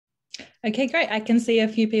Okay, great. I can see a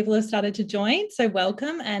few people have started to join, so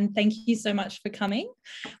welcome and thank you so much for coming.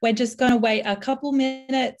 We're just going to wait a couple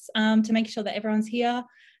minutes to make sure that everyone's here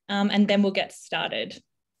and then we'll get started.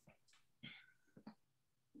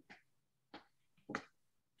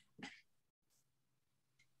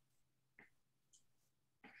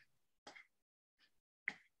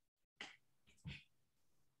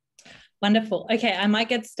 Wonderful. Okay, I might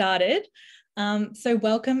get started. So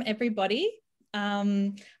welcome everybody.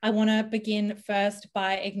 I want to begin first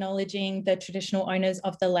by acknowledging the traditional owners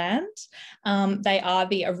of the land. They are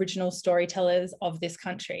the original storytellers of this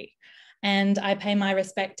country. And I pay my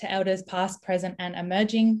respect to elders past, present, and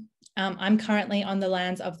emerging. I'm currently on the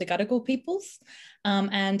lands of the Gadigal peoples,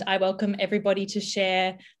 and I welcome everybody to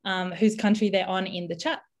share whose country they're on in the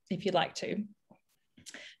chat, if you'd like to.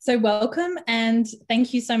 So welcome and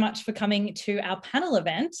thank you so much for coming to our panel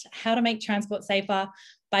event, How to Make Transport Safer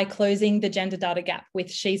by Closing the Gender Data Gap with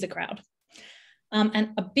She's a Crowd. And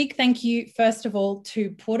a big thank you, first of all, to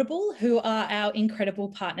Portable, who are our incredible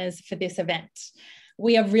partners for this event.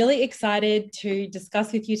 We are really excited to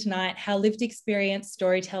discuss with you tonight how lived experience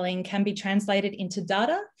storytelling can be translated into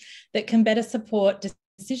data that can better support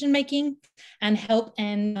decision-making and help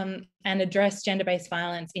and address gender-based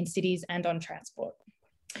violence in cities and on transport.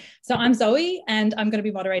 So I'm Zoe and I'm going to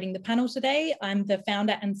be moderating the panel today. I'm the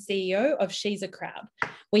founder and CEO of She's a Crowd.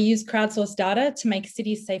 We use crowdsourced data to make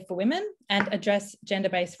cities safe for women and address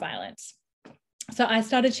gender-based violence. So I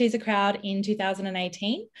started She's a Crowd in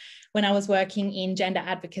 2018 when I was working in gender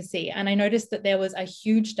advocacy, and I noticed that there was a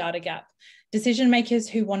huge data gap. Decision makers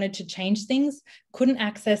who wanted to change things couldn't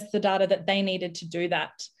access the data that they needed to do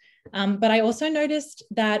that. But I also noticed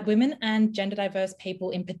that women and gender diverse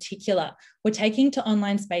people in particular were taking to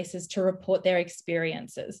online spaces to report their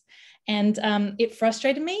experiences. And it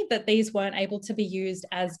frustrated me that these weren't able to be used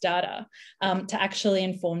as data to actually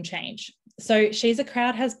inform change. So She's a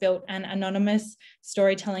Crowd has built an anonymous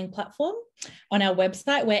storytelling platform on our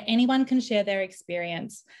website where anyone can share their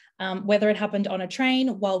experience, whether it happened on a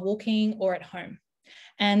train, while walking, or at home.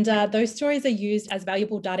 And those stories are used as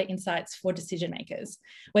valuable data insights for decision makers.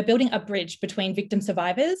 We're building a bridge between victim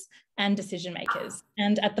survivors and decision makers.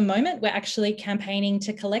 And at the moment, we're actually campaigning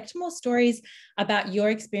to collect more stories about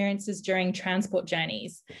your experiences during transport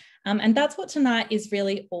journeys. And that's what tonight is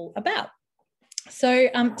really all about. So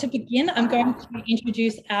to begin, I'm going to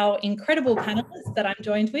introduce our incredible panelists that I'm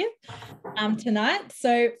joined with tonight.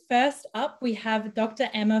 So first up, we have Dr.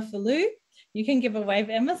 Emma Fallu. You can give a wave,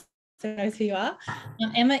 Emma, so knows who you are.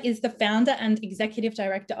 Emma is the founder and executive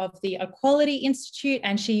director of the Equality Institute,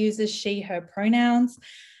 and she uses she, her pronouns.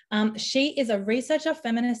 She is a researcher,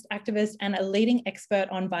 feminist activist, and a leading expert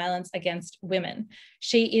on violence against women.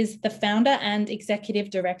 She is the founder and executive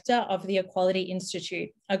director of the Equality Institute,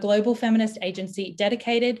 a global feminist agency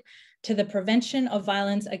dedicated to the prevention of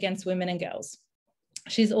violence against women and girls.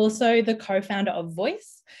 She's also the co-founder of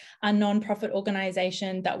Voice, a non-profit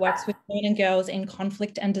organisation that works with women and girls in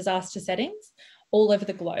conflict and disaster settings all over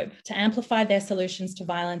the globe to amplify their solutions to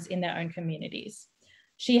violence in their own communities.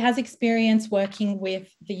 She has experience working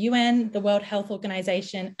with the UN, the World Health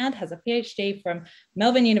Organization, and has a PhD from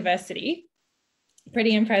Melbourne University.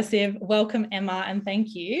 Pretty impressive. Welcome, Emma, and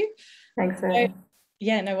thank you. Thanks, Zoe.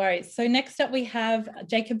 Yeah, no worries. So next up we have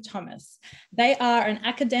Jacob Thomas. They are an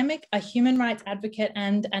academic, a human rights advocate,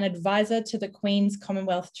 and an advisor to the Queen's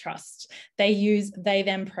Commonwealth Trust. They use they,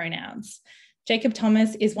 them pronouns. Jacob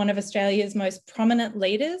Thomas is one of Australia's most prominent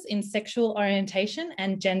leaders in sexual orientation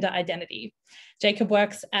and gender identity. Jacob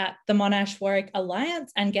works at the Monash Warwick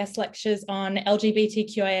Alliance and guest lectures on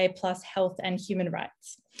LGBTQIA+ health and human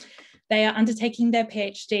rights. They are undertaking their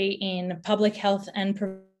PhD in public health and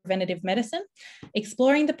preventative medicine,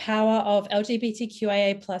 exploring the power of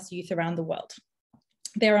LGBTQIA+ youth around the world.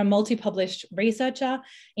 They're a multi-published researcher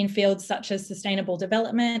in fields such as sustainable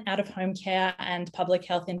development, out-of-home care, and public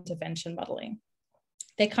health intervention modelling.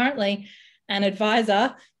 They're currently an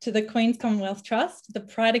advisor to the Queen's Commonwealth Trust, the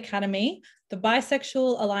Pride Academy, the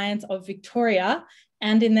Bisexual Alliance of Victoria,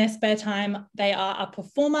 and in their spare time, they are a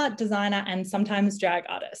performer, designer, and sometimes drag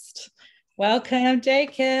artist. Welcome,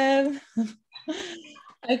 Jacob.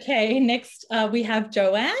 Okay, next we have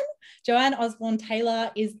Joanne. Joanne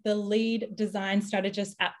Osborne-Taylor is the lead design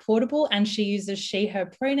strategist at Portable, and she uses she, her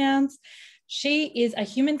pronouns. She is a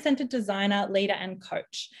human-centered designer, leader, and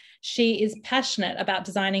coach. She is passionate about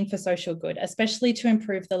designing for social good, especially to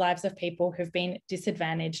improve the lives of people who've been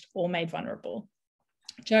disadvantaged or made vulnerable.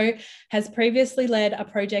 Jo has previously led a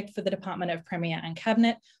project for the Department of Premier and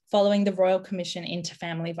Cabinet following the Royal Commission into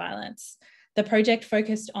Family Violence. The project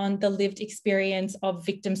focused on the lived experience of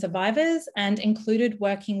victim survivors and included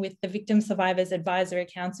working with the Victim Survivors Advisory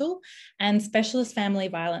Council and specialist family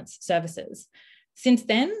violence services. Since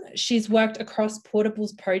then, she's worked across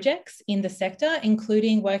Portable's projects in the sector,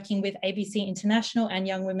 including working with ABC International and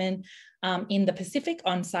Young Women in the Pacific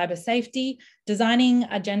on cyber safety, designing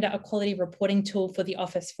a gender equality reporting tool for the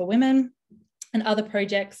Office for Women, and other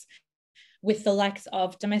projects with the likes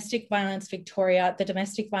of Domestic Violence Victoria, the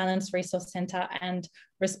Domestic Violence Resource Centre, and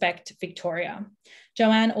Respect Victoria.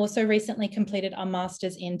 Joanne also recently completed a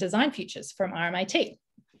Master's in Design Futures from RMIT.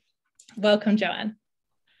 Welcome, Joanne.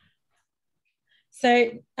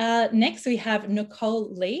 So next we have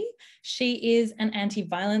Nicole Lee. She is an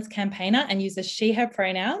anti-violence campaigner and uses she, her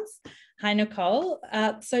pronouns. Hi, Nicole.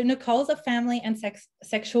 So Nicole's a family and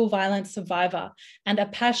sexual violence survivor and a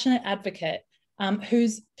passionate advocate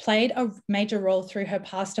who's played a major role through her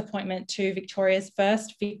past appointment to Victoria's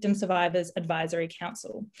first Victim Survivors Advisory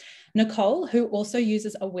Council. Nicole, who also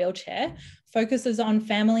uses a wheelchair, focuses on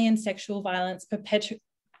family and sexual violence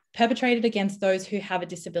perpetrated against those who have a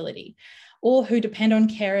disability or who depend on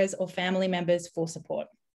carers or family members for support.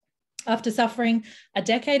 After suffering a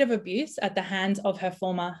decade of abuse at the hands of her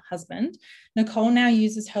former husband, Nicole now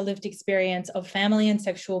uses her lived experience of family and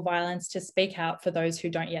sexual violence to speak out for those who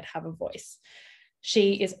don't yet have a voice.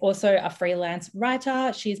 She is also a freelance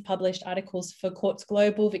writer. She's published articles for Courts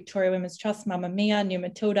Global, Victoria Women's Trust, Mamma Mia, New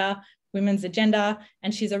Matilda, Women's Agenda,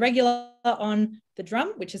 and she's a regular on The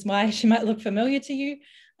Drum, which is why she might look familiar to you.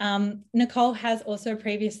 Nicole has also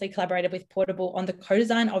previously collaborated with Portable on the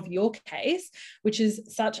co-design of Your Case, which is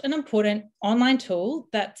such an important online tool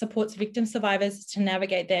that supports victim survivors to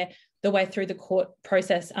navigate the way through the court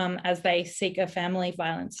process as they seek a family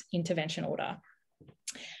violence intervention order.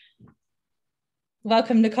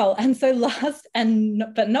 Welcome, Nicole. And so last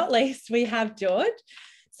but not least, we have George.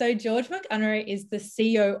 So George McUnry is the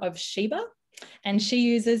CEO of Shiva, and she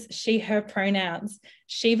uses she, her pronouns.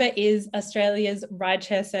 Shiva is Australia's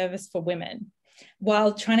rideshare service for women.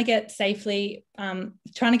 While trying to get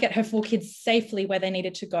her 4 kids safely where they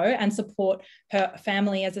needed to go and support her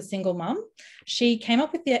family as a single mum, she came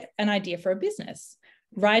up with an idea for a business.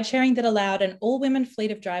 Ride sharing that allowed an all-women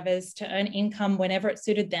fleet of drivers to earn income whenever it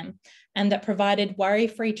suited them and that provided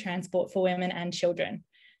worry-free transport for women and children.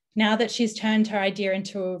 Now that she's turned her idea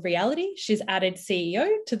into a reality, she's added CEO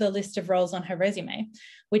to the list of roles on her resume,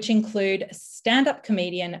 which include stand-up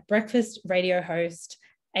comedian, breakfast radio host,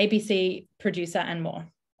 ABC producer, and more.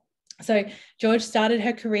 So George started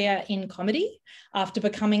her career in comedy after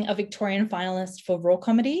becoming a Victorian finalist for Raw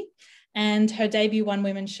Comedy, and her debut One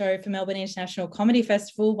Women show for Melbourne International Comedy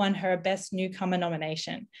Festival won her a Best Newcomer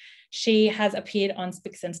nomination. She has appeared on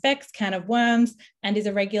Spicks and Specks, Can of Worms, and is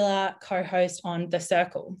a regular co-host on The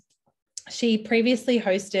Circle. She previously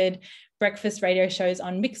hosted breakfast radio shows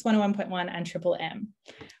on Mix 101.1 and Triple M.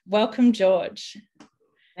 Welcome, George.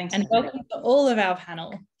 Thanks. And welcome to all of our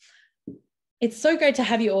panel. It's so great to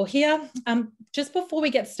have you all here. Just before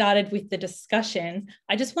we get started with the discussion,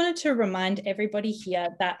 I just wanted to remind everybody here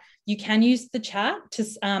that you can use the chat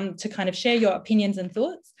to kind of share your opinions and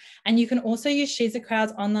thoughts. And you can also use She's a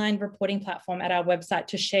Crowd's online reporting platform at our website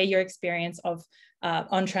to share your experience of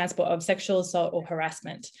on transport of sexual assault or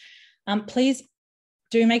harassment. Please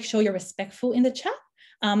do make sure you're respectful in the chat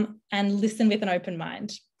and listen with an open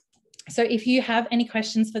mind. So if you have any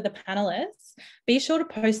questions for the panelists, be sure to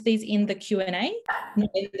post these in the Q&A, not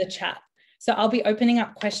in the chat. So I'll be opening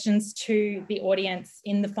up questions to the audience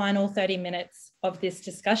in the final 30 minutes of this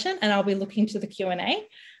discussion, and I'll be looking to the Q&A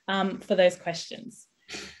for those questions.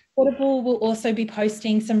 Portable will also be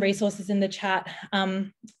posting some resources in the chat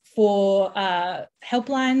for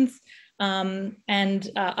helplines and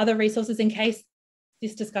other resources in case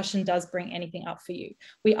this discussion does bring anything up for you.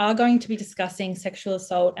 We are going to be discussing sexual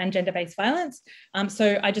assault and gender-based violence.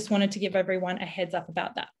 So I just wanted to give everyone a heads up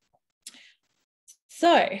about that.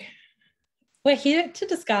 So we're here to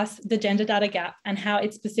discuss the gender data gap and how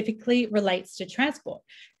it specifically relates to transport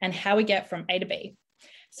and how we get from A to B.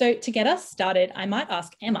 So to get us started, I might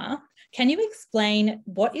ask Emma, can you explain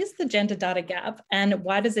what is the gender data gap and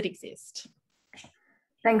why does it exist?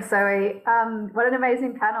 Thanks, Zoe. What an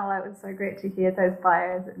amazing panel. It was so great to hear those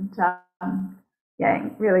bios and yeah,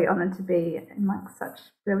 really honoured to be amongst such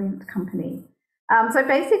brilliant company. So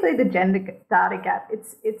basically the gender data gap,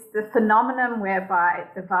 it's the phenomenon whereby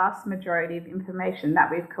the vast majority of information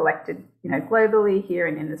that we've collected, globally here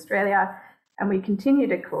and in Australia, and we continue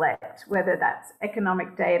to collect, whether that's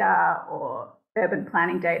economic data or urban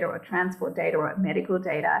planning data or transport data or medical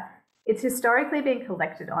data, it's historically been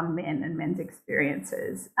collected on men and men's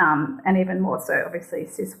experiences, and even more so, obviously,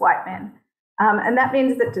 cis white men. And that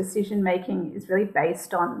means that decision making is really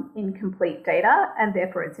based on incomplete data, and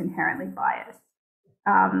therefore it's inherently biased.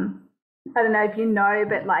 I don't know if you know,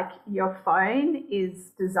 but like your phone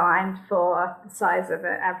is designed for the size of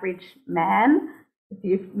an average man. If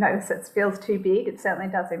you notice it feels too big, it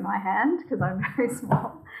certainly does in my hand because I'm very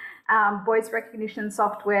small. Voice recognition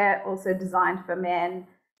software also designed for men.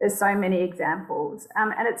 There's so many examples.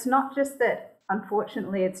 And it's not just that,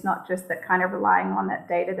 unfortunately, it's not just that kind of relying on that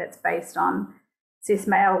data that's based on cis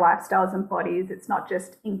male lifestyles and bodies. It's not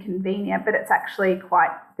just inconvenient, but it's actually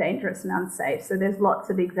quite dangerous and unsafe. So there's lots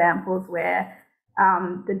of examples where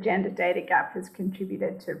the gender data gap has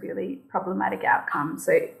contributed to really problematic outcomes.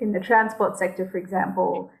 So in the transport sector, for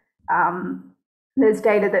example, there's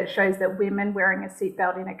data that shows that women wearing a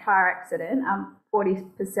seatbelt in a car accident are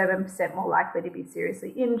 47% more likely to be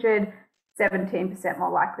seriously injured, 17%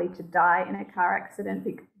 more likely to die in a car accident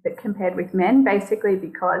compared with men, basically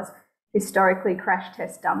because historically crash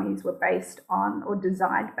test dummies were based on or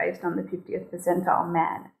designed based on the 50th percentile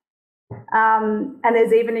man. And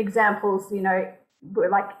there's even examples, you know,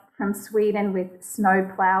 like from Sweden with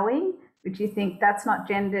snow ploughing, which you think that's not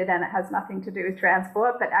gendered and it has nothing to do with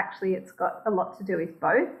transport, but actually it's got a lot to do with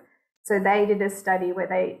both. So they did a study where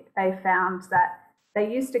they found that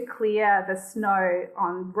they used to clear the snow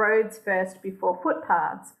on roads first before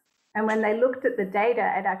footpaths. And when they looked at the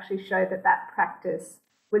data, it actually showed that that practice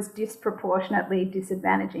was disproportionately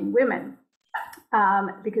disadvantaging women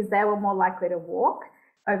because they were more likely to walk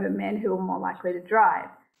over men who were more likely to drive.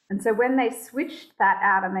 And so when they switched that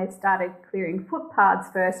out and they started clearing footpaths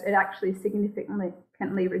first, it actually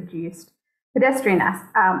significantly reduced pedestrian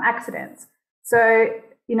accidents. So,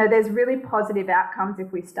 you know, there's really positive outcomes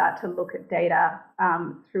if we start to look at data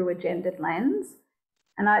through a gendered lens.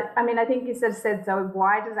 And I mean, I think you said, Zoe,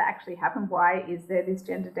 why does that actually happen? Why is there this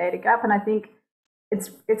gender data gap? And I think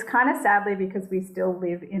it's kind of sadly because we still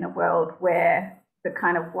live in a world where the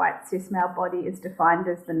kind of white cis male body is defined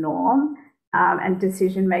as the norm, and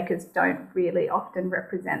decision makers don't really often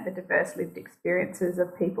represent the diverse lived experiences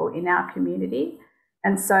of people in our community.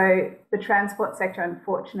 And so the transport sector,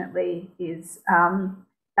 unfortunately, is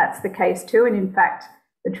that's the case too. And in fact,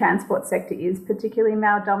 the transport sector is particularly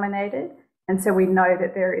male dominated. And so we know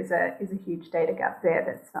that there is a huge data gap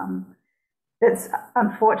there that's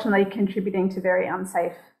unfortunately contributing to very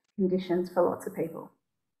unsafe conditions for lots of people.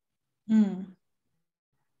 Mm.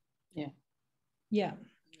 Yeah,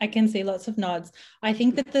 I can see lots of nods. I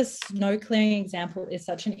think that the snow clearing example is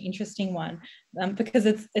such an interesting one because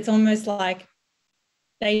it's almost like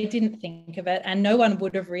they didn't think of it, and no one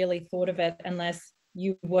would have really thought of it unless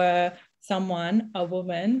you were someone, a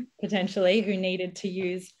woman potentially, who needed to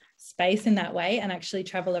use space in that way and actually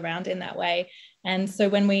travel around in that way. And so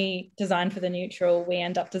when we design for the neutral, we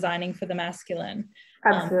end up designing for the masculine.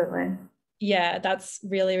 Absolutely. Yeah, that's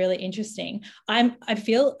really, really interesting. I'm going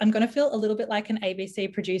to feel a little bit like an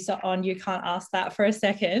ABC producer on You Can't Ask That for a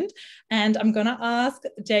second. And I'm going to ask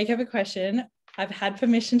Jacob a question. I've had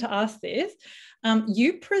permission to ask this.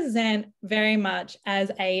 You present very much as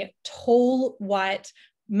a tall, white,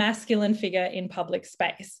 masculine figure in public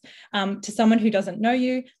space. To someone who doesn't know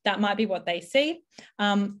you, that might be what they see.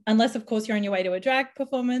 Unless, of course, you're on your way to a drag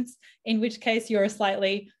performance, in which case you're a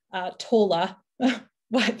slightly taller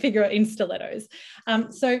white figure in stilettos.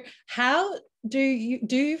 So how do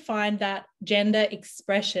you find that gender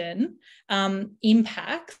expression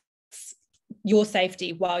impacts your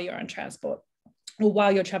safety while you're on transport or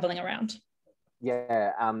while you're traveling around?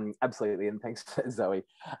 Yeah, absolutely. And thanks, Zoe.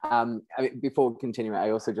 Before continuing, I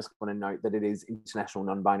also just want to note that it is International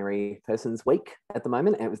Non-Binary Persons Week at the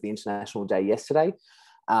moment, and it was the International Day yesterday.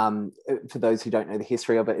 For those who don't know the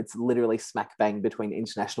history of it, it's literally smack bang between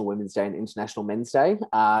International Women's Day and International Men's Day.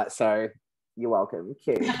 So you're welcome.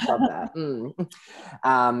 Cute. Love that.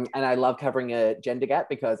 And I love covering a gender gap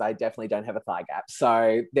because I definitely don't have a thigh gap.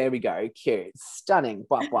 So there we go. Cute. Stunning.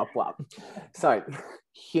 Blah, blah, blah. So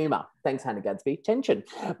humor. Thanks, Hannah Gadsby. Tension.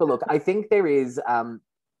 But look, I think there is,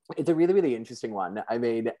 it's a really, really interesting one. I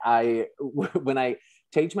mean, when I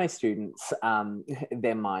teach my students,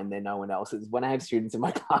 they're mine, they're no one else's. When I have students in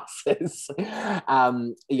my classes,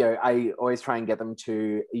 I always try and get them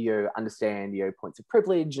to, understand, points of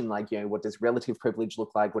privilege and what does relative privilege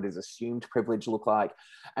look like? What does assumed privilege look like?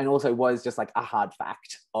 And also what is just like a hard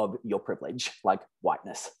fact of your privilege, like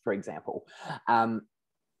whiteness, for example.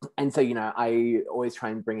 And so, I always try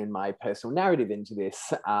and bring in my personal narrative into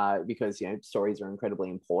this because, stories are incredibly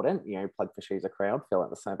important, plug for She's a Crowd, fill out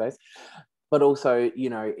the surveys. But also,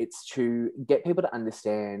 it's to get people to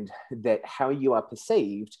understand that how you are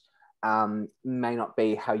perceived may not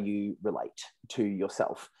be how you relate to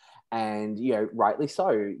yourself. And, rightly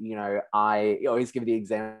so. I always give the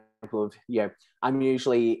example of, I'm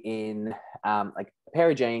usually in like a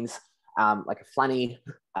pair of jeans, like a flanny.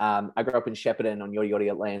 I grew up in Shepparton on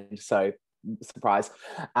Yorta land, so surprise.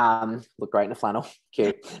 Look great in a flannel,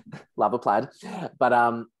 cute, love a plaid. But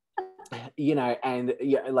and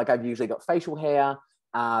like I've usually got facial hair,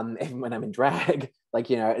 even when I'm in drag, like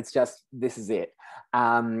it's just, this is it.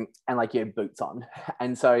 And like boots on.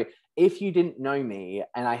 And so if you didn't know me,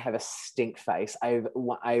 and I have a stink face, I have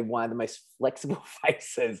one of the most flexible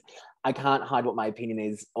faces. I can't hide what my opinion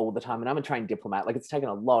is all the time. And I'm a trained diplomat. Like, it's taken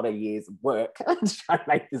a lot of years of work to try to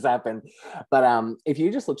make this happen. But if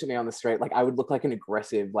you just looked at me on the street, like, I would look like an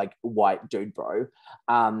aggressive, like, white dude bro.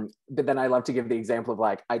 But then I love to give the example of,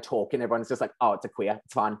 like, I talk and everyone's just like, oh, it's a queer.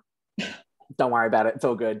 It's fine. Don't worry about it. It's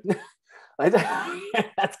all good.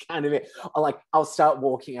 That's kind of it. Or like, I'll start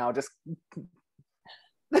walking. I'll just...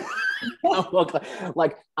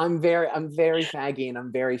 like I'm very faggy and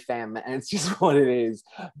I'm very femme, and it's just what it is.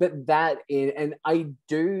 But and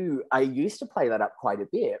I used to play that up quite a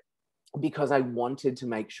bit, because I wanted to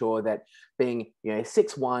make sure that being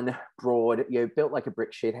 6'1", broad, built like a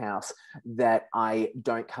brick shit house, that I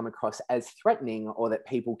don't come across as threatening, or that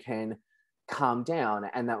people can calm down.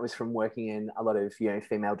 And that was from working in a lot of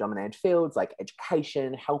female dominated fields like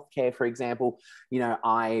education, healthcare, for example.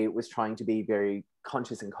 I was trying to be very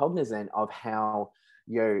conscious and cognizant of how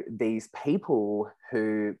these people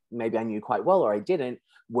who maybe I knew quite well or I didn't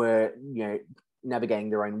were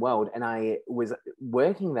navigating their own world. And I was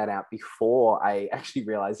working that out before I actually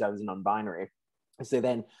realized I was non-binary. So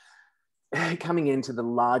then coming into the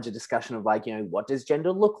larger discussion of like, what does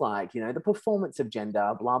gender look like? The performance of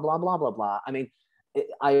gender, blah, blah, blah, blah, blah. I mean,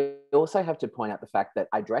 I also have to point out the fact that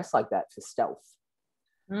I dress like that for stealth,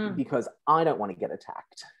 because I don't want to get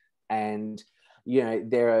attacked. And,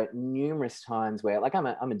 there are numerous times where, like, I'm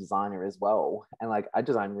a designer as well. And like, I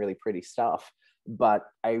design really pretty stuff, but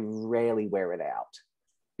I rarely wear it out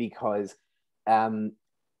because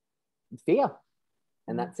fear.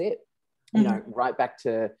 And that's it. Right back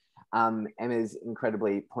to Emma's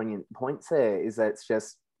incredibly poignant points there, is that it's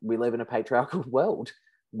just, we live in a patriarchal world.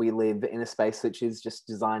 We live in a space which is just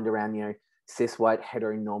designed around, cis white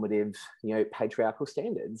heteronormative, patriarchal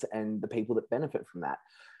standards and the people that benefit from that.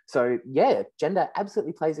 So yeah, gender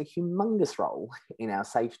absolutely plays a humongous role in our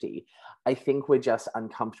safety. I think we're just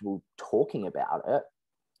uncomfortable talking about it,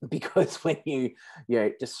 because when you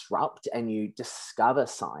disrupt and you discover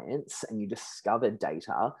science and you discover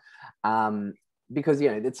data, because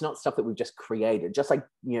it's not stuff that we've just created. Just like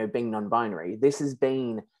being non-binary, this has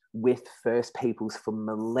been with First Peoples for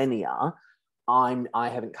millennia. I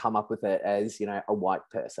haven't come up with it as a white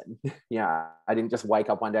person. I didn't just wake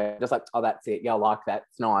up one day just like, oh, that's it, yeah, I like that,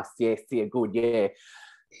 it's nice, yes, yeah, good, yeah.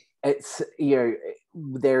 It's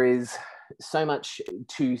there is so much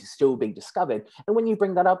to still be discovered, and when you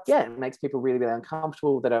bring that up, it makes people really, really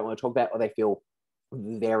uncomfortable. They don't want to talk about it, or they feel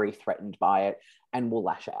very threatened by it and will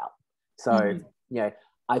lash out. So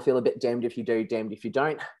I feel a bit damned if you do, damned if you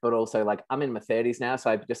don't. But also, like, I'm in my 30s now,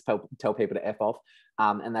 so I just tell people to F off.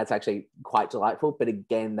 And that's actually quite delightful. But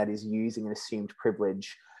again, that is using an assumed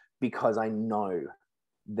privilege, because I know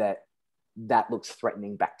that looks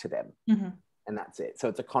threatening back to them. And that's it. So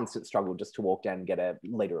it's a constant struggle just to walk down and get a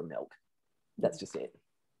liter of milk. That's just it.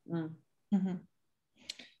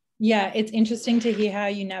 Yeah, it's interesting to hear how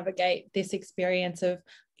you navigate this experience of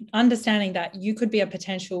understanding that you could be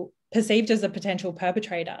perceived as a potential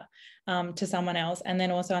perpetrator to someone else, and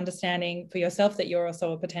then also understanding for yourself that you're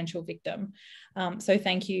also a potential victim. So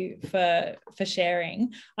thank you for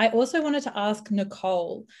sharing. I also wanted to ask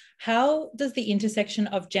Nicole, how does the intersection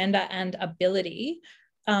of gender and ability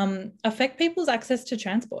affect people's access to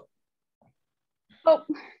transport? Well,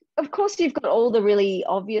 of course, you've got all the really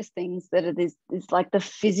obvious things that it is like the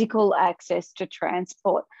physical access to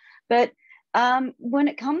transport. But when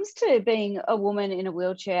it comes to being a woman in a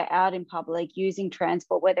wheelchair out in public using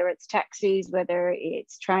transport, whether it's taxis, whether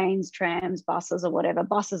it's trains, trams, buses, or whatever,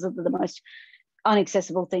 buses are the most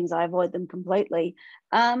inaccessible things. I avoid them completely.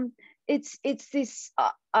 It's this,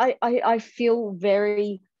 I feel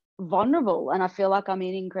very vulnerable, and I feel like I'm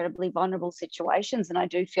in incredibly vulnerable situations, and I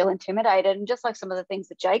do feel intimidated. And just like some of the things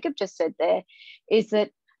that Jacob just said there, is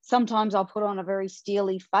that sometimes I'll put on a very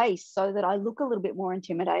steely face so that I look a little bit more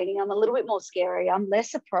intimidating. I'm a little bit more scary. I'm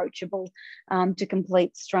less approachable to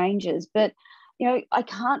complete strangers. But I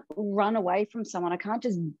can't run away from someone. I can't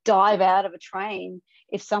just dive out of a train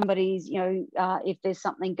if somebody's, if there's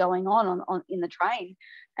something going on in the train.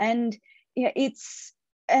 And it's,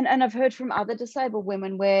 and I've heard from other disabled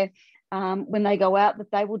women where when they go out,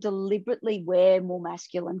 that they will deliberately wear more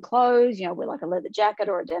masculine clothes, wear like a leather jacket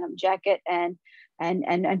or a denim jacket, and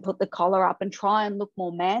put the collar up and try and look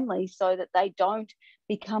more manly so that they don't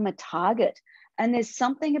become a target. And there's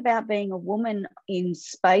something about being a woman in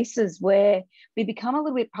spaces where we become a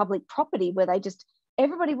little bit public property, where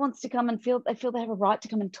everybody wants to come and they feel they have a right to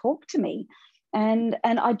come and talk to me. And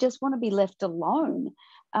I just want to be left alone.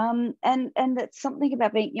 And that's something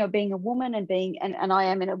about being a woman and I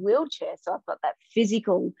am in a wheelchair. So I've got that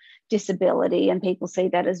physical disability, and people see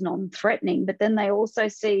that as non-threatening, but then they also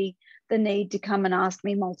see the need to come and ask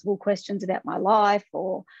me multiple questions about my life,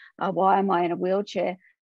 or why am I in a wheelchair?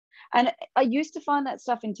 And I used to find that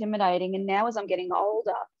stuff intimidating. And now as I'm getting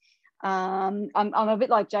older, I'm a bit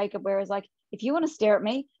like Jacob, whereas like, if you want to stare at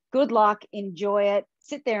me, good luck, enjoy it,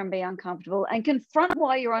 sit there and be uncomfortable, and confront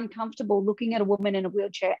why you're uncomfortable looking at a woman in a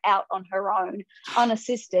wheelchair out on her own,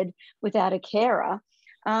 unassisted, without a carer.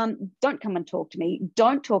 Don't come and talk to me.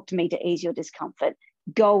 Don't talk to me to ease your discomfort.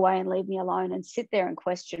 Go away and leave me alone, and sit there and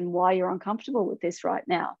question why you're uncomfortable with this right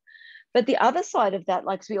now. But the other side of that,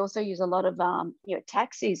 like, we also use a lot of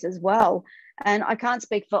taxis as well. And I can't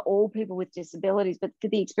speak for all people with disabilities, but for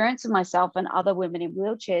the experience of myself and other women in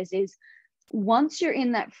wheelchairs is, once you're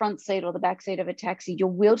in that front seat or the back seat of a taxi, your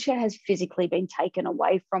wheelchair has physically been taken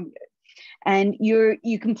away from you. And you're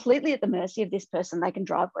completely at the mercy of this person. They can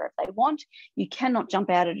drive wherever they want. You cannot jump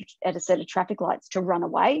out at a set of traffic lights to run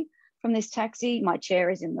away from this taxi. My chair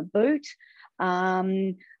is in the boot.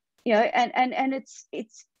 And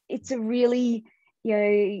it's a really,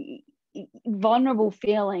 vulnerable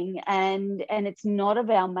feeling, and it's not of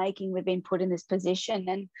our making. We've been put in this position,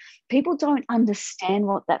 and people don't understand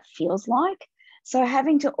what that feels like. So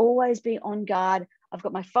having to always be on guard. I've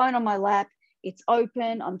got my phone on my lap, it's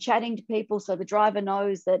open, I'm chatting to people, so the driver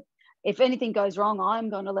knows that if anything goes wrong, I'm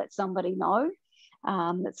going to let somebody know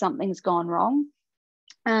that something's gone wrong.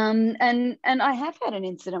 And I have had an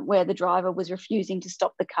incident where the driver was refusing to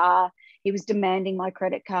stop the car. He was demanding my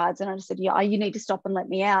credit cards, and I just said, yeah, you need to stop and let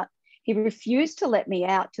me out. He refused to let me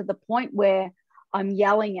out, to the point where I'm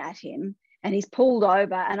yelling at him, and he's pulled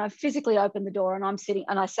over, and I physically opened the door, and I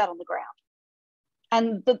sat on the ground.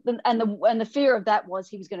 And the fear of that was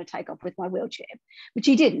he was going to take off with my wheelchair, which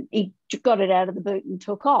he didn't. He got it out of the boot and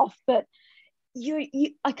took off. But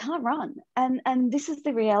I can't run, and this is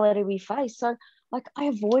the reality we face. So like, I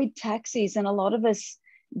avoid taxis, and a lot of us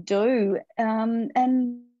do. And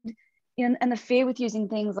the fear with using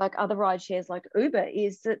things like other ride shares like Uber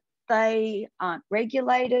is that they aren't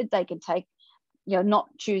regulated. They can not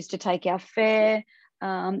choose to take our fare.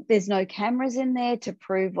 There's no cameras in there to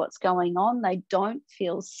prove what's going on. They don't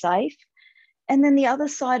feel safe. And then the other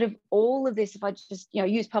side of all of this, if I just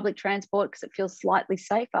use public transport because it feels slightly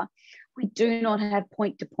safer, we do not have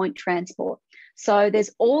point-to-point transport. So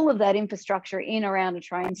there's all of that infrastructure in around a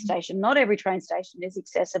train station. Not every train station is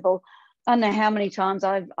accessible. I don't know how many times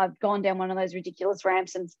I've gone down one of those ridiculous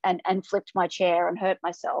ramps and flipped my chair and hurt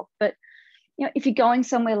myself. But if you're going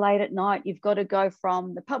somewhere late at night, you've got to go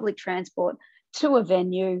from the public transport to a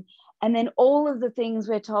venue. And then all of the things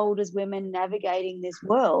we're told as women navigating this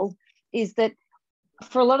world is that,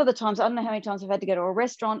 for a lot of the times, I don't know how many times I've had to go to a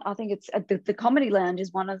restaurant. I think it's the Comedy Lounge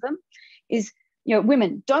is one of them, is,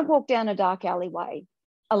 women, don't walk down a dark alleyway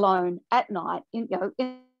alone at night, in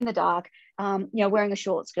the dark, wearing a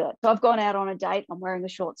short skirt. So I've gone out on a date, I'm wearing a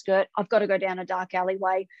short skirt. I've got to go down a dark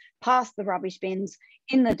alleyway, past the rubbish bins,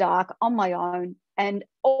 in the dark, on my own, and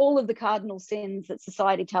all of the cardinal sins that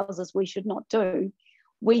society tells us we should not do.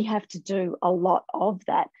 We have to do a lot of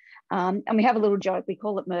that. And we have a little joke, we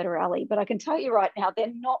call it Murder Alley, but I can tell you right now, they're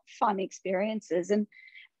not fun experiences. And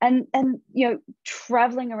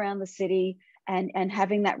traveling around the city and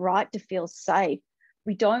having that right to feel safe,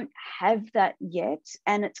 we don't have that yet.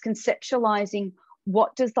 And it's conceptualizing,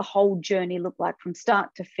 what does the whole journey look like from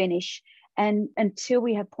start to finish? And until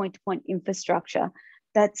we have point-to-point infrastructure,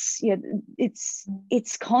 that's,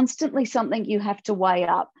 it's constantly something you have to weigh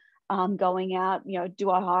up. Going out, do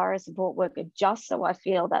I hire a support worker just so I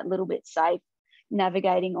feel that little bit safe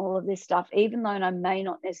navigating all of this stuff, even though I may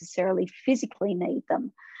not necessarily physically need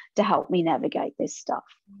them to help me navigate this stuff.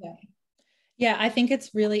 Yeah, I think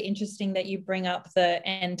it's really interesting that you bring up the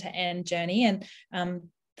end-to-end journey, and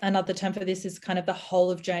another term for this is kind of the whole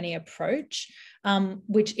of journey approach,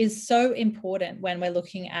 which is so important when we're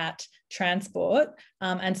looking at transport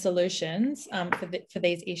and solutions for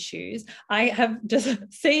these issues. I have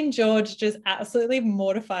just seen George just absolutely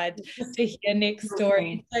mortified to hear Nick's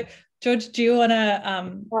story. So, George, do you want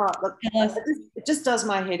to tell us? It just does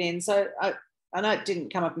my head in. So I know it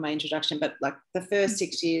didn't come up in my introduction, but like the first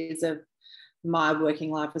 6 years of my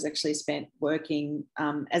working life was actually spent working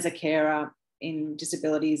as a carer in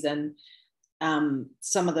disabilities, and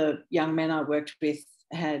some of the young men I worked with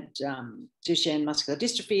had Duchenne muscular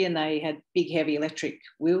dystrophy, and they had big, heavy electric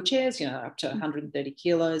wheelchairs, you know, up to 130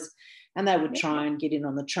 kilos, and they would try and get in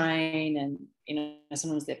on the train, and, you know,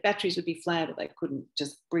 sometimes their batteries would be flat, or they couldn't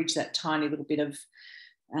just bridge that tiny little bit of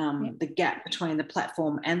the gap between the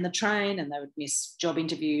platform and the train, and they would miss job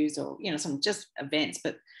interviews or, you know, some just events,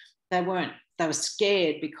 but they were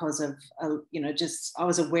scared because of, you know, just I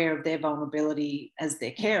was aware of their vulnerability as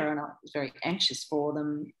their carer, and I was very anxious for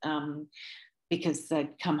them because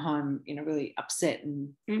they'd come home, you know, really upset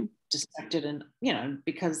and distracted, and, you know,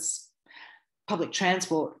 because public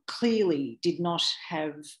transport clearly did not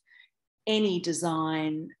have any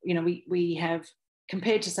design. You know, we have,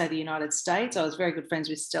 compared to, say, the United States, I was very good friends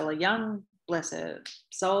with Stella Young, bless her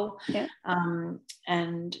soul. Yeah.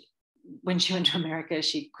 And when she went to America,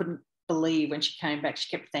 she couldn't believe when she came back,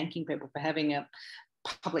 she kept thanking people for having a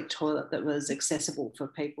public toilet that was accessible for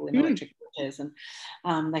people in electric wheelchairs.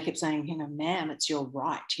 And they kept saying, you know, ma'am, it's your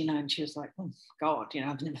right, you know, and she was like, oh, God, you know,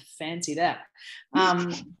 I've never fancied that.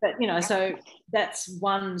 But, you know, so that's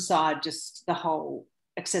one side, just the whole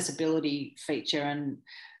accessibility feature and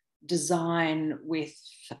design with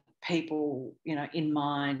people, you know, in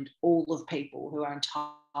mind, all of people who are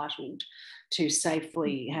entitled to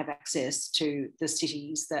safely have access to the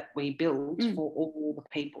cities that we build for all the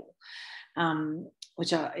people,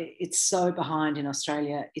 which are, it's so behind in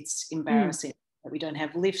Australia. It's embarrassing that we don't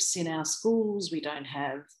have lifts in our schools. We don't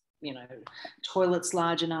have, you know, toilets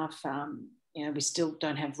large enough. You know, we still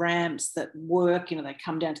don't have ramps that work. You know, they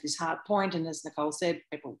come down to this hard point, and as Nicole said,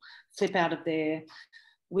 people flip out of their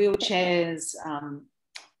wheelchairs.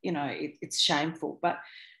 You know, it's shameful. But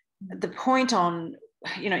the point on,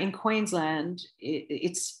 you know, in Queensland,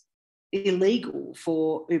 it's illegal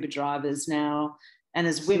for Uber drivers now, and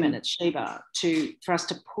as women at Sheba, for us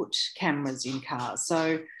to put cameras in cars.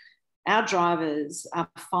 So our drivers are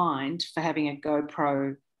fined for having a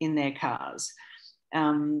GoPro in their cars.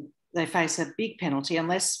 They face a big penalty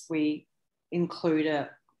unless we include a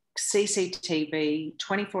CCTV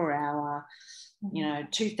 24-hour, you know,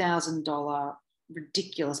 $2,000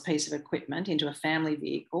 ridiculous piece of equipment into a family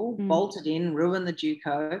vehicle, bolted in, ruin the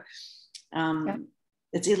Duco.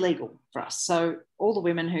 It's illegal for us. So all the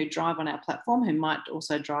women who drive on our platform, who might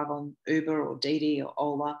also drive on Uber or Didi or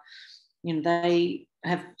Ola, you know,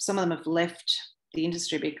 some of them have left the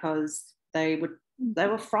industry because they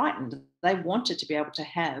were frightened. They wanted to be able to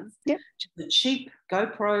have the cheap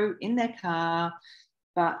GoPro in their car,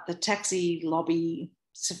 but the taxi lobby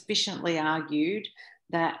sufficiently argued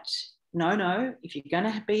that no, if you're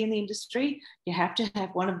going to be in the industry, you have to have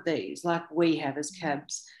one of these, like we have as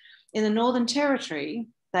cabs. In the Northern Territory,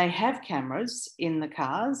 they have cameras in the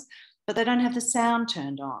cars, but they don't have the sound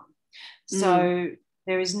turned on. So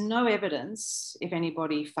there is no evidence if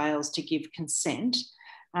anybody fails to give consent.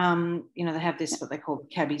 You know, they have this, what they call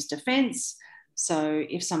the cabbie's defence. So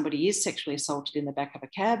if somebody is sexually assaulted in the back of a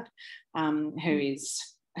cab, who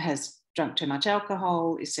has drunk too much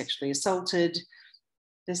alcohol, is sexually assaulted,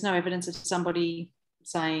 there's no evidence of somebody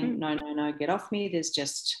saying, no, get off me. There's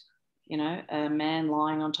just, you know, a man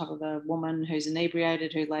lying on top of a woman who's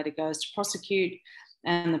inebriated, who later goes to prosecute,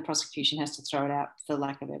 and the prosecution has to throw it out for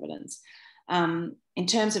lack of evidence. In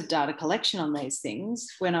terms of data collection on these things,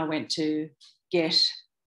 when I went to get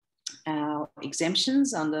our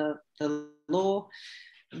exemptions under the law,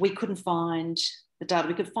 we couldn't find the data.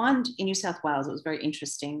 We could find in New South Wales, it was very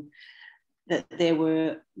interesting, that there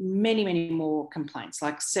were many, many more complaints,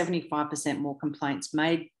 like 75% more complaints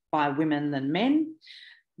made by women than men.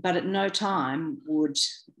 But at no time would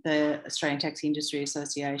the Australian Taxi Industry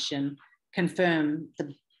Association confirm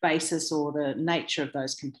the basis or the nature of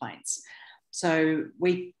those complaints. So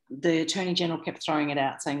the Attorney General kept throwing it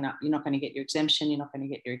out, saying, no, you're not going to get your exemption, you're not going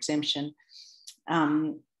to get your exemption.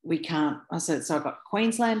 We can't. So I got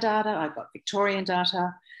Queensland data, I got Victorian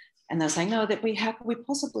data, and they're saying, no, how could we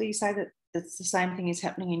possibly say that that's the same thing is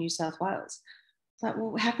happening in New South Wales? It's like,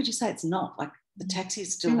 well, how could you say it's not? Like, the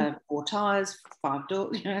taxis still have 4 tyres, 5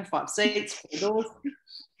 doors, you know, 5 seats, 4 doors.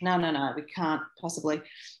 No, we can't possibly.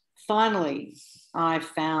 Finally, I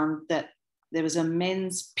found that there was a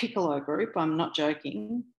men's piccolo group, I'm not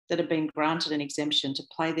joking, that had been granted an exemption to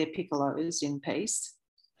play their piccolos in peace.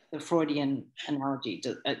 The Freudian analogy,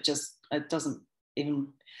 it doesn't even,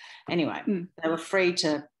 anyway, they were free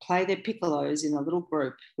to play their piccolos in a little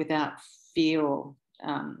group without fear or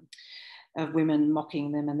of women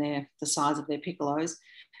mocking them and the size of their piccolos.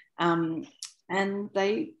 And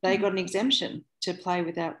they got an exemption to play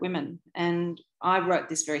without women. And I wrote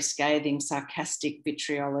this very scathing, sarcastic,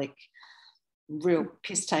 vitriolic real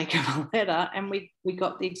piss take of a letter, and we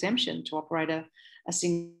got the exemption to operate a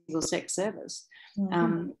single sex service.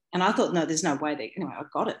 And I thought, no, there's no way that, anyway, I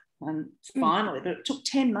got it. And finally, but it took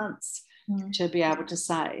 10 months to be able to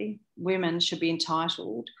say women should be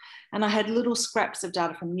entitled. And I had little scraps of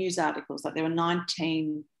data from news articles, like there were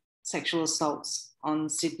 19 sexual assaults on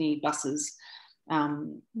Sydney buses,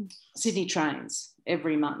 Sydney trains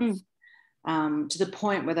every month, to the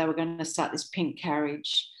point where they were going to start this pink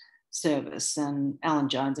carriage service. And Alan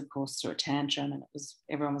Jones, of course, threw a tantrum, and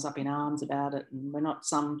everyone was up in arms about it. And we're not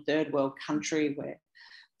some third world country where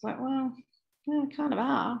it's like, well, yeah, we kind of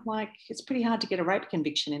are. Like, it's pretty hard to get a rape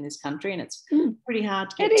conviction in this country, and it's pretty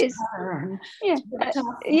hard to get. It is.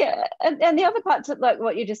 And the other parts of, like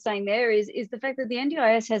what you're just saying there is the fact that the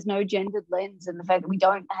NDIS has no gendered lens, and the fact that we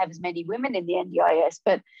don't have as many women in the NDIS.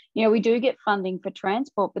 But we do get funding for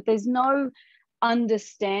transport, but there's no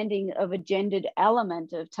understanding of a gendered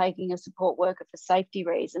element of taking a support worker for safety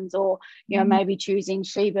reasons, or maybe choosing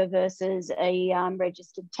Sheba versus a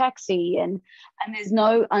registered taxi, and there's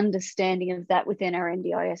no understanding of that within our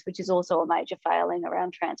NDIS, which is also a major failing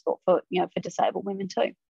around transport for for disabled women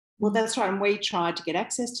too. Well, that's right. And we tried to get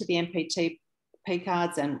access to the MPTP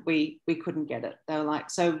cards, and we couldn't get it. They were like,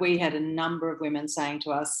 so we had a number of women saying to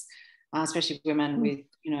us, especially women with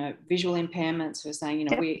visual impairments, who were saying,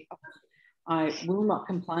 I will not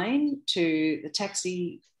complain to the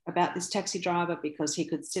taxi about this taxi driver because he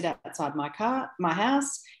could sit outside my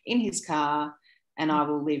house in his car, and I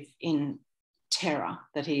will live in terror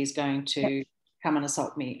that he is going to come and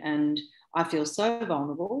assault me. And I feel so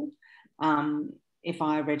vulnerable. If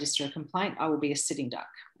I register a complaint, I will be a sitting duck.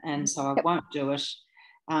 And so I won't do it.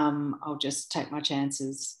 I'll just take my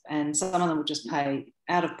chances. And some of them will just pay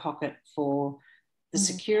out of pocket for the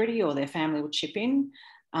security, or their family will chip in.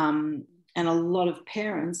 And a lot of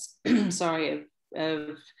parents,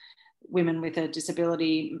 of women with a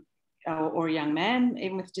disability, or a young man,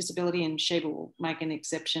 even with disability, and Sheba will make an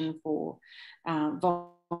exception for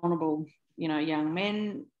vulnerable, young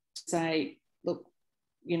men, to say, look,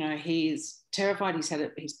 he's terrified,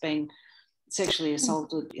 he's been sexually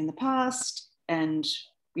assaulted in the past, and,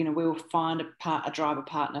 we'll find a driver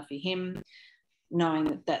partner for him,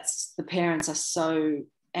 knowing that the parents are so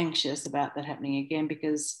anxious about that happening again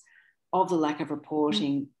because of the lack of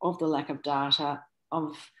reporting, of the lack of data,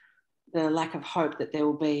 of the lack of hope that there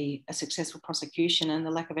will be a successful prosecution, and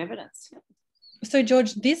the lack of evidence. So,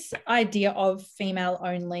 George, this idea of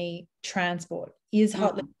female-only transport is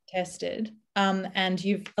hotly contested, and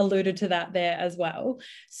you've alluded to that there as well.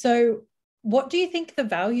 So what do you think the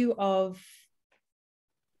value of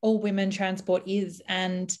all-women transport is,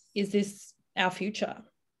 and is this our future?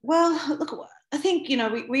 Well, look, I think,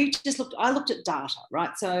 I looked at data,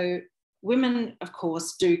 right? So women, of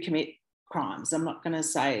course, do commit crimes. I'm not going to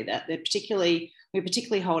say that we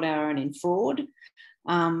particularly hold our own in fraud,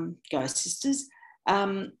 go sisters.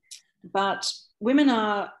 But women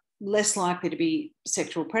are less likely to be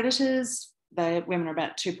sexual predators. Women are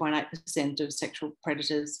about 2.8% of sexual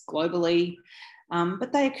predators globally,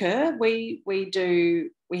 but they occur. We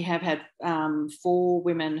have had 4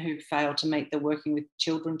 women who failed to meet the working with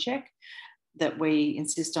children check that we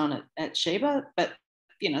insist on at Sheba, but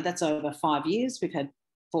that's over 5 years. We've had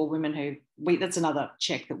 4 women that's another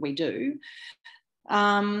check that we do. So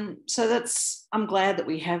I'm glad that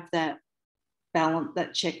we have that balance,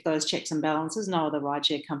 those checks and balances. No other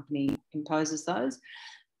rideshare company imposes those,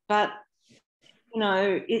 but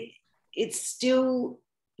it's still,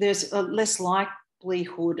 there's a less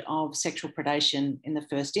likelihood of sexual predation in the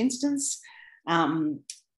first instance,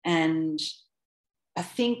 and I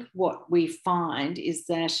think what we find is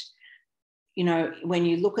that when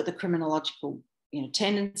you look at the criminological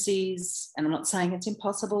tendencies, and I'm not saying it's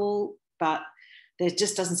impossible, but there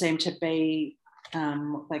just doesn't seem to be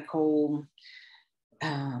what they call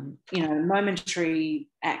momentary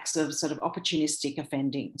acts of sort of opportunistic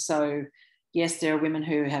offending. So yes, there are women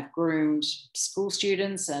who have groomed school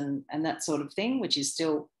students and that sort of thing, which is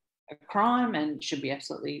still a crime and should be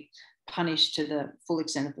absolutely punished to the full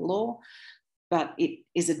extent of the law, but it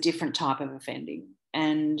is a different type of offending,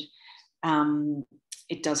 and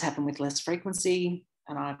it does happen with less frequency,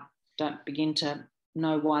 and I don't begin to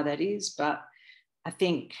know why that is, but I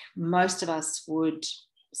think most of us would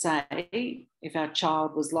say, if our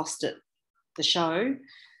child was lost at the show,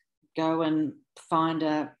 go and find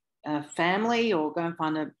a family, or go and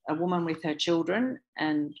find a woman with her children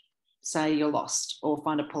and say you're lost, or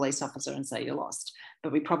find a police officer and say you're lost.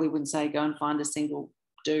 But we probably wouldn't say go and find a single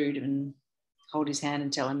dude and hold his hand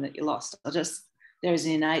and tell him that you're lost. There is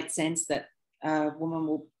an innate sense that a woman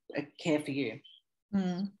will care for you.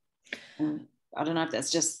 I don't know if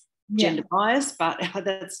that's just gender bias, but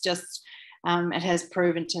that's just, it has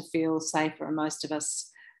proven to feel safer. And most of us,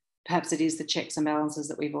 perhaps it is the checks and balances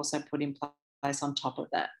that we've also put in place on top of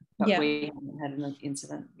that. But we haven't had an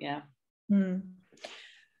incident. Yeah.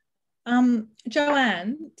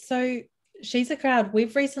 Joanne, so She's a Crowd,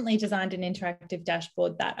 we've recently designed an interactive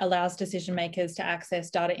dashboard that allows decision makers to access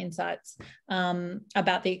data insights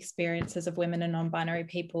about the experiences of women and non-binary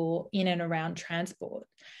people in and around transport.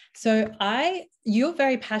 So you're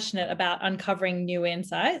very passionate about uncovering new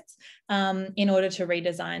insights in order to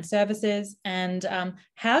redesign services. And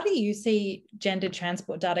how do you see gendered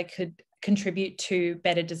transport data could contribute to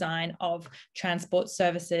better design of transport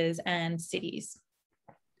services and cities?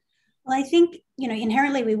 Well, I think,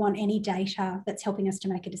 inherently we want any data that's helping us to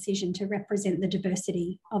make a decision to represent the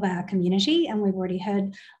diversity of our community. And we've already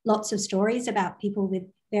heard lots of stories about people with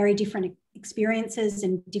very different experiences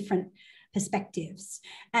and different perspectives.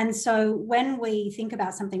 And so when we think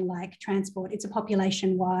about something like transport, it's a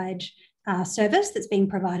population-wide service that's being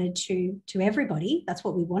provided to everybody. That's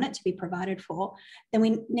what we want it to be provided for. Then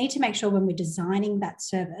we need to make sure when we're designing that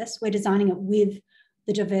service, we're designing it with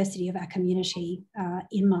the diversity of our community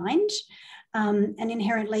in mind. And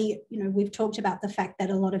inherently, we've talked about the fact that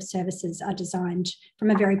a lot of services are designed from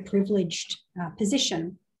a very privileged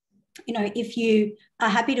position. If you are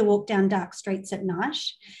happy to walk down dark streets at night,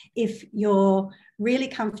 if you're really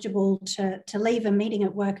comfortable to leave a meeting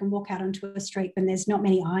at work and walk out onto a street when there's not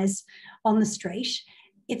many eyes on the street,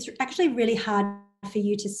 it's actually really hard for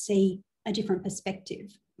you to see a different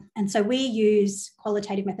perspective. And so we use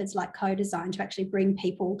qualitative methods like co-design to actually bring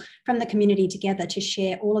people from the community together to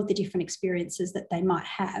share all of the different experiences that they might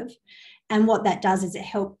have. And what that does is it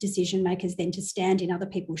helps decision makers then to stand in other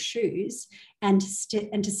people's shoes and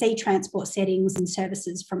to see transport settings and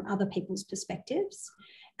services from other people's perspectives.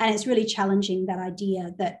 And it's really challenging that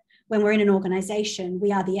idea that when we're in an organisation,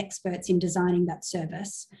 we are the experts in designing that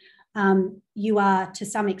service. You are to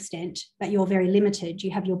some extent, but you're very limited. You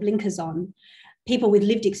have your blinkers on. People with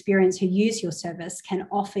lived experience who use your service can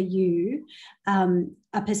offer you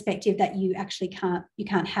a perspective that you actually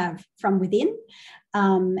can't have from within.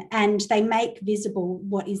 And they make visible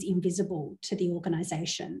what is invisible to the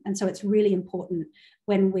organisation. And so it's really important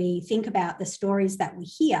when we think about the stories that we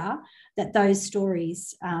hear, that those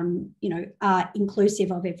stories, are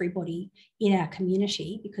inclusive of everybody in our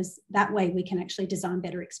community, because that way we can actually design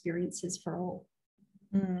better experiences for all.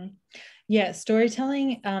 Yeah,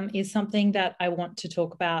 storytelling is something that I want to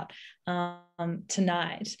talk about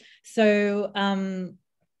tonight. So I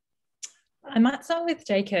might start with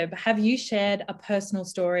Jacob. Have you shared a personal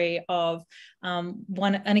story of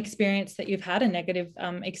an experience that you've had, a negative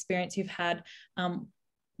experience you've had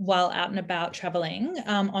while out and about traveling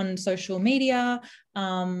on social media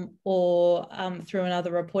or through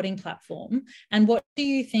another reporting platform? And what do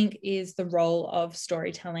you think is the role of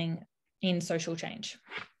storytelling in social change?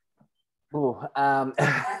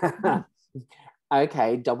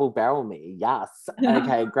 Okay, double barrel me. Yes.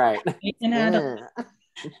 Okay, great.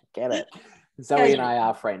 Get it. Zoe and I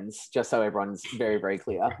are friends, just so everyone's very, very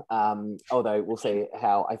clear. Although we'll see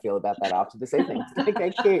how I feel about that after this evening.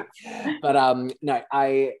 Okay, cute. But no,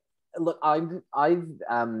 I've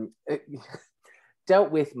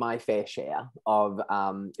dealt with my fair share of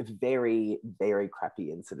very, very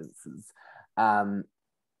crappy incidences.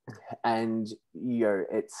 And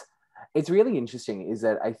it's really interesting is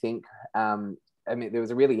that I think there was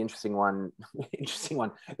a really interesting one.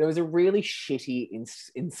 There was a really shitty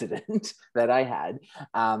incident that I had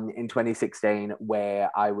in 2016 where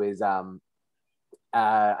I was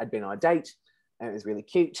I'd been on a date and it was really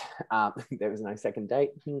cute. There was no second date,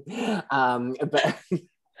 but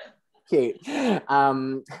cute.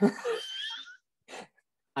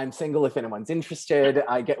 I'm single if anyone's interested.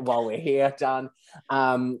 I get while we're here, done.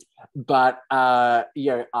 But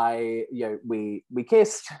we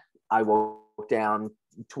kissed. I walked down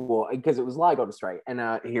toward, because it was Lygon Street and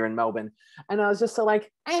here in Melbourne, and I was just so like,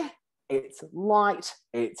 it's light,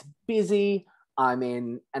 it's busy. I'm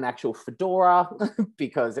in an actual fedora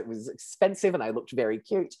because it was expensive and I looked very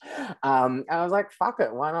cute. I was like, fuck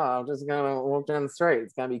it, why not? I'm just gonna walk down the street.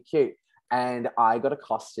 It's gonna be cute. And I got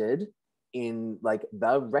accosted in like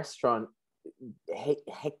the restaurant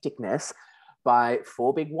hecticness by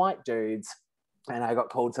 4 big white dudes, and I got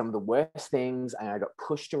called some of the worst things, and I got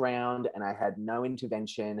pushed around, and I had no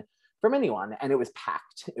intervention from anyone, and it was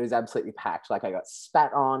packed. It was absolutely packed. Like I got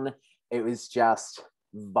spat on. It was just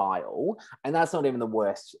vile, and that's not even the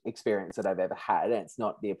worst experience that I've ever had. It's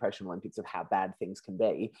not the Oppression Olympics of how bad things can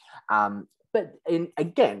be, but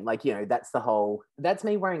again, like, that's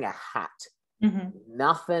me wearing a hat. Mm-hmm.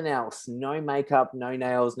 Nothing else, no makeup, no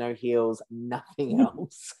nails, no heels, nothing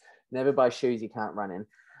else. Never buy shoes you can't run in.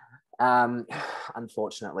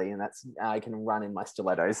 Unfortunately, and that's I can run in my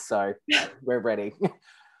stilettos, so we're ready.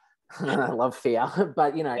 I love fear,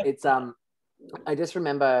 but you know, it's I just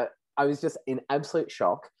remember I was just in absolute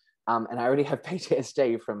shock, and I already have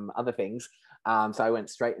PTSD from other things, so I went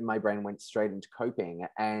straight in my brain, went straight into coping,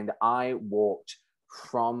 and I walked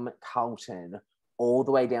from Carlton all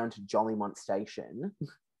the way down to Jollymont Station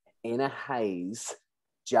in a haze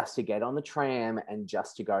just to get on the tram and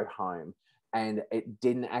just to go home. And it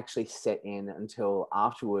didn't actually set in until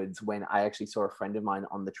afterwards when I actually saw a friend of mine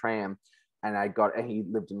on the tram, and he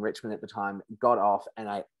lived in Richmond at the time, got off, and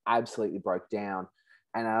I absolutely broke down.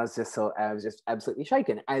 And I was just absolutely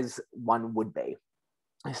shaken, as one would be.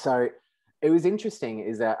 So it was interesting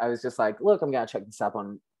is that I was just like, look, I'm going to check this up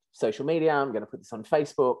on social media. I'm going to put this on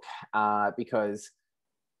Facebook because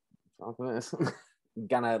I'm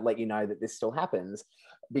going to let you know that this still happens.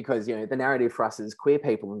 Because, you know, the narrative for us as queer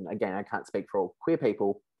people, and again, I can't speak for all queer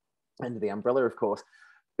people under the umbrella, of course,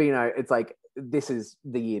 but, you know, it's like, this is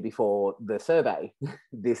the year before the survey.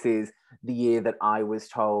 This is the year that I was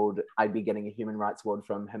told I'd be getting a human rights award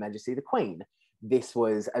from Her Majesty the Queen. This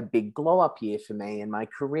was a big glow up year for me in my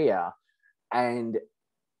career, and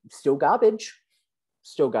still garbage,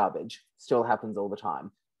 still happens all the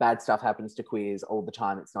time. Bad stuff happens to queers all the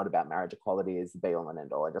time. It's not about marriage equality as the be all and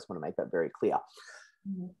end all. I just want to make that very clear.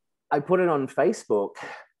 I put it on Facebook,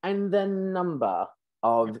 and the number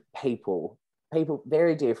of people,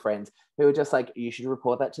 very dear friends, who are just like, you should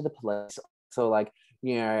report that to the police. So like,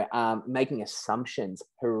 you know, making assumptions,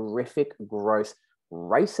 horrific, gross,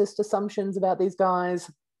 racist assumptions about these guys,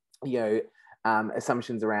 you know,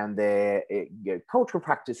 assumptions around their cultural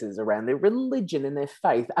practices, around their religion and their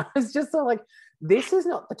faith. I was just so like, this is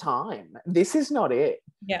not the time. This is not it.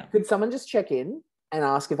 Yeah. Could someone just check in and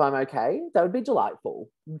ask if I'm okay? That would be delightful,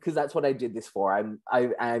 because that's what I did this for.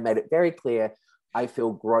 I made it very clear. I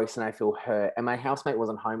feel gross and I feel hurt. And my housemate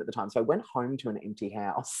wasn't home at the time. So I went home to an empty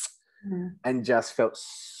house and just felt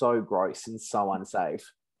so gross and so unsafe.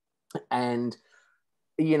 And,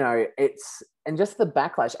 you know, and just the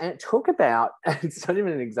backlash. And it took about, it's not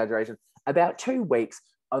even an exaggeration, about 2 weeks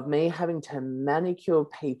of me having to manicure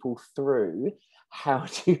people through how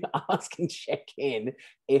to ask and check in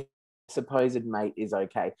if supposed mate is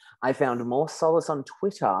okay. I found more solace on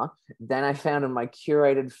Twitter than I found in my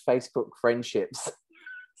curated Facebook friendships. So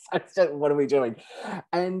it's just, what are we doing?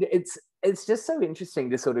 And it's just so interesting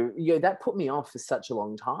to sort of, you know, that put me off for such a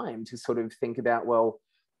long time to sort of think about, well,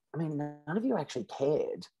 I mean, none of you actually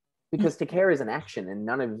cared, because to care is an action, and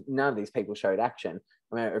none of these people showed action.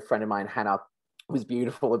 I mean, a friend of mine, Hannah, was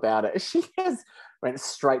beautiful about it. She just went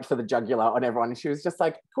straight for the jugular on everyone. She was just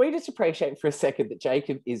like, can we just appreciate for a second that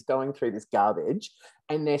Jacob is going through this garbage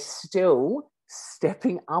and they're still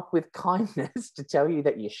stepping up with kindness to tell you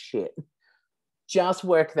that you're shit. Just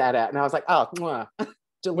work that out. And I was like, oh, mwah,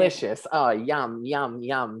 delicious. Yeah. Oh, yum, yum,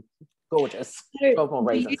 yum. Gorgeous. 12 more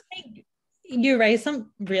reasons. You raised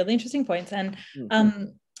some really interesting points, and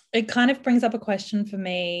it kind of brings up a question for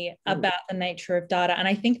me about the nature of data. And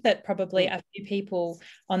I think that probably a few people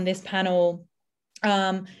on this panel,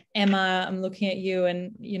 Emma, I'm looking at you,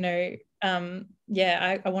 and, you know,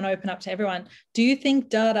 I want to open up to everyone. Do you think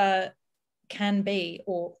data can be,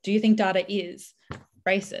 or do you think data is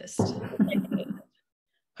racist,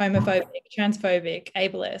 homophobic, transphobic,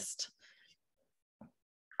 ableist?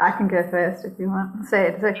 I can go first if you want. Say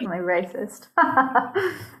it's definitely racist.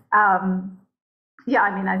 Yeah,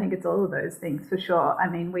 I mean, I think it's all of those things for sure. I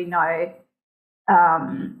mean, we know,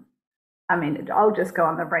 I mean, I'll just go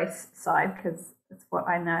on the race side because it's what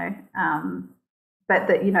I know. But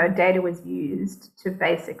that, you know, data was used to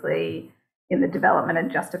basically, in the development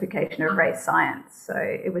and justification of race science. So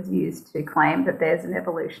it was used to claim that there's an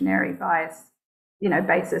evolutionary bias, you know,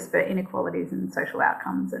 basis for inequalities and social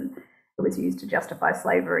outcomes. And it was used to justify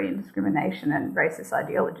slavery and discrimination and racist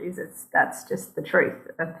ideologies. That's just the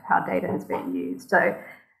truth of how data has been used. So,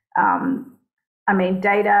 I mean,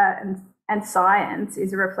 data and science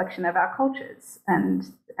is a reflection of our cultures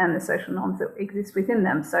and the social norms that exist within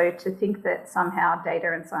them. So to think that somehow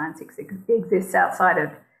data and science exists outside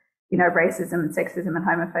of, you know, racism and sexism and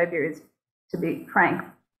homophobia is, to be frank,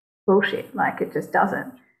 bullshit. Like, it just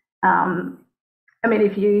doesn't. I mean,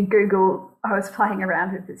 if you Google, I was playing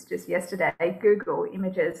around with this just yesterday, Google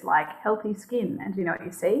images like healthy skin, and do you know what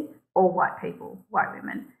you see? All white people, white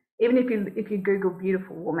women. Even if you Google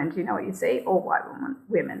beautiful woman, do you know what you see? All white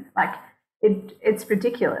women. Like, it's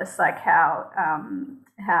ridiculous, like how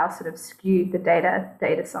sort of skewed the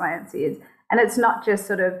data science is. And it's not just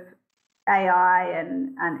sort of AI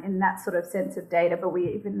and in that sort of sense of data, but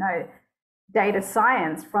we even know data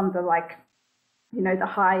science from the, like, the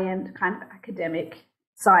high-end kind of academic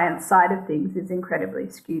science side of things is incredibly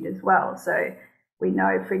skewed as well. So we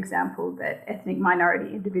know, for example, that ethnic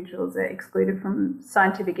minority individuals are excluded from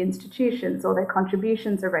scientific institutions, or their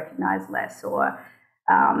contributions are recognised less, or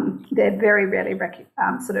they're very rarely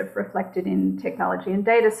sort of reflected in technology and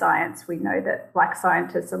data science. We know that Black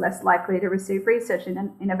scientists are less likely to receive research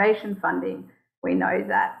and innovation funding. We know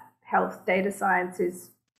that health data science is,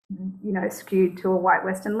 skewed to a white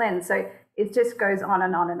Western lens. So it just goes on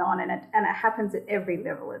and on and on, and it happens at every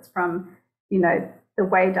level. It's from, the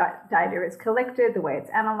way data is collected, the way it's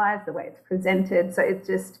analysed, the way it's presented. So it's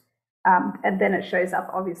just, and then it shows up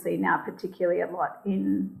obviously now particularly a lot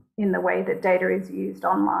in the way that data is used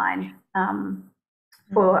online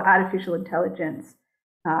for artificial intelligence.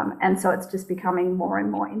 And so it's just becoming more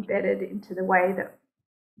and more embedded into the way that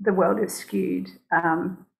the world is skewed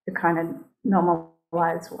to kind of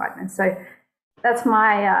normalize whiteness. So that's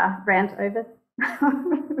my rant over.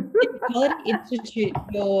 Equality Institute,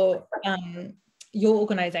 your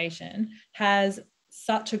organisation, has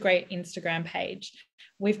such a great Instagram page.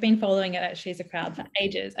 We've been following it at She's a Crowd for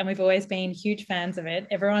ages, and we've always been huge fans of it.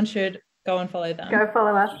 Everyone should go and follow them. Go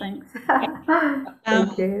follow us, thanks.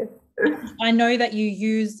 Thank you. I know that you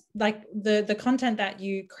use, like, the content that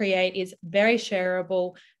you create is very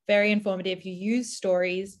shareable, very informative. You use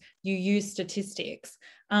stories, you use statistics.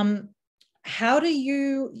 How do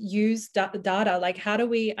you use data? Like, how do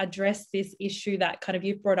we address this issue that kind of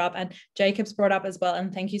you've brought up and Jacob's brought up as well?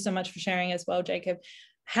 And thank you so much for sharing as well, Jacob.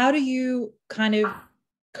 How do you kind of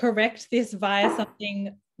correct this via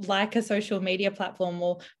something like a social media platform,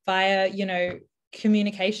 or via,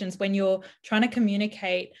 communications, when you're trying to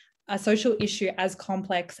communicate a social issue as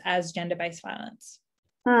complex as gender-based violence?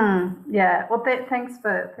 Yeah, well, thanks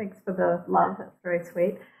for the love. That's very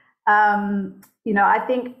sweet. I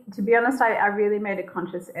think, to be honest, I really made a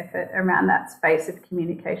conscious effort around that space of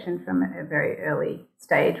communication from a very early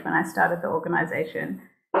stage when I started the organisation.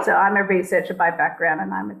 So I'm a researcher by background,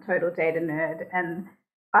 and I'm a total data nerd, and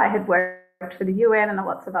I had worked for the UN and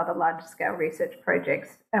lots of other large-scale research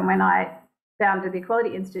projects. And when I founded the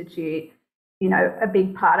Equality Institute, a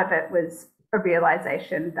big part of it was a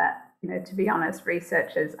realisation that, to be honest,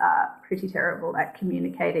 researchers are pretty terrible at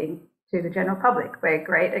communicating to the general public. We're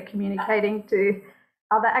great at communicating to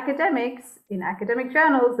other academics in academic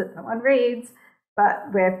journals that no one reads, but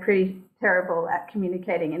we're pretty terrible at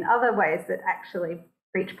communicating in other ways that actually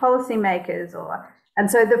reach policymakers.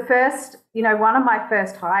 And so the first, one of my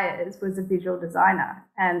first hires was a visual designer,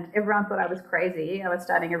 and everyone thought I was crazy. I was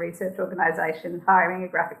starting a research organisation, hiring a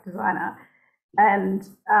graphic designer. And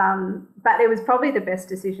but it was probably the best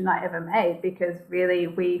decision I ever made, because really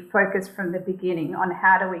we focused from the beginning on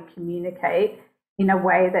how do we communicate in a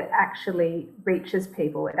way that actually reaches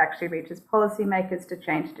people. It actually reaches policymakers to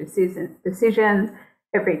change decisions.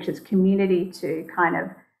 It reaches community to kind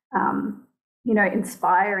of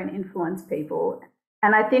inspire and influence people.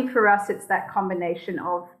 And I think for us it's that combination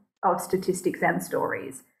of statistics and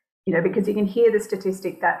stories. Because you can hear the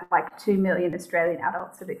statistic that like 2 million Australian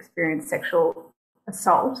adults have experienced sexual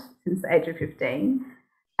assault since the age of 15.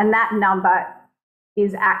 And that number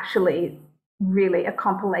is actually really a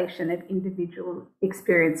compilation of individual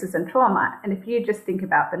experiences and trauma. And if you just think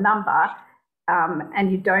about the number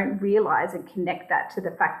and you don't realise and connect that to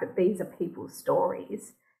the fact that these are people's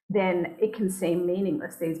stories, then it can seem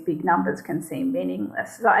meaningless. These big numbers can seem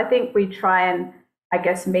meaningless. So I think we try and, I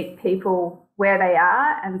guess, meet people where they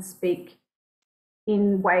are and speak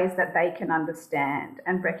in ways that they can understand,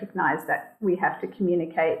 and recognise that we have to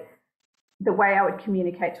communicate. The way I would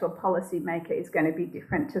communicate to a policymaker is going to be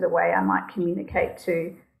different to the way I might communicate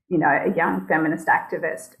to, a young feminist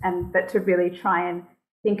activist, but to really try and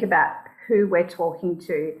think about who we're talking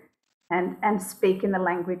to and speak in the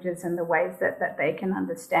languages and the ways that they can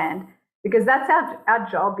understand. Because that's our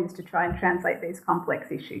job, is to try and translate these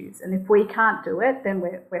complex issues. And if we can't do it, then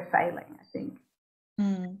we're failing, I think.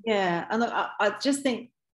 Yeah, and look, I just think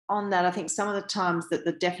on that, I think some of the times that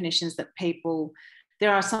the definitions that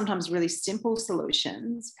there are sometimes really simple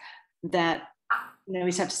solutions that, we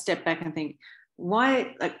just have to step back and think,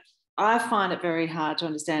 why, like, I find it very hard to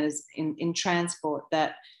understand is in transport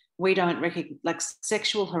that we don't recognize, like,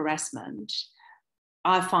 sexual harassment,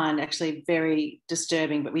 I find actually very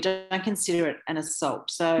disturbing, but we don't consider it an assault.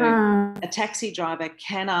 So a taxi driver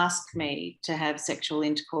can ask me to have sexual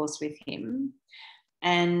intercourse with him,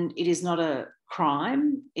 and it is not a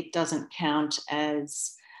crime. It doesn't count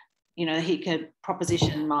as, he could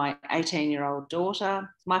proposition my 18-year-old daughter,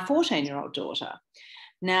 my 14-year-old daughter.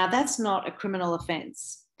 Now, that's not a criminal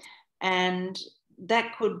offence, and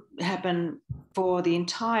that could happen for the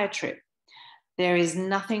entire trip. There is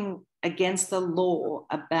nothing against the law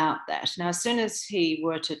about that. Now, as soon as he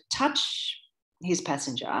were to touch his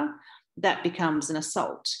passenger, that becomes an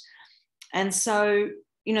assault. And so,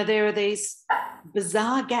 you know, there are these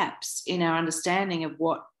bizarre gaps in our understanding of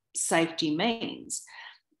what safety means.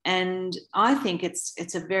 And I think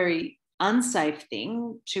it's a very unsafe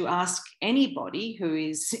thing to ask anybody who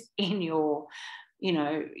is in your, you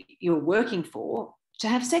know, you're working for, to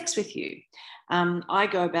have sex with you. I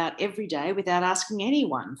go about every day without asking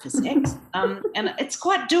anyone for sex, and it's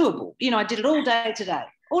quite doable. You know, I did it all day today,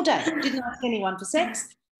 all day. Didn't ask anyone for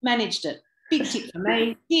sex, managed it. Big tip for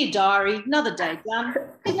me. Dear diary, another day done.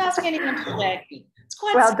 Didn't ask anyone to shag me. It's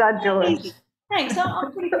quite well done, George. easy. Thanks.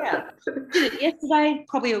 I'm pretty proud. Did it yesterday.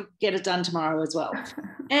 Probably will get it done tomorrow as well.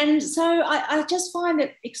 And so I just find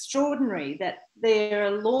it extraordinary that there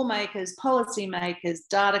are lawmakers, policymakers,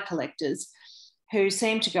 data collectors who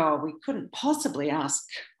seem to go, oh, we couldn't possibly ask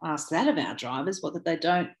that of our drivers, well, that they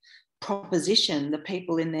don't proposition the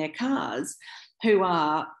people in their cars who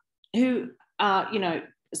are, you know,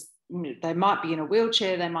 they might be in a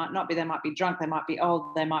wheelchair, they might not be, they might be drunk, they might be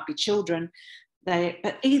old, they might be children.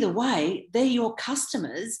 But either way, they're your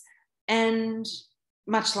customers. And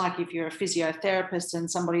much like if you're a physiotherapist and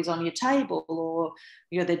somebody's on your table, or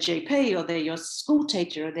you're their GP, or they're your school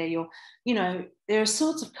teacher, or they're your, you know, there are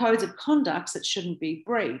sorts of codes of conduct that shouldn't be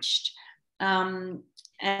breached. And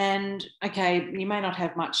okay, you may not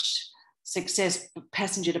have much success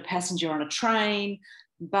passenger to passenger on a train,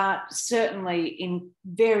 but certainly in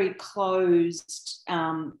very closed,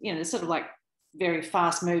 you know, sort of like very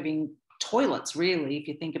fast moving toilets, really, if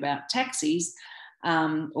you think about taxis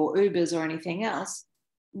or Ubers or anything else,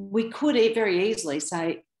 we could very easily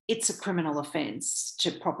say it's a criminal offence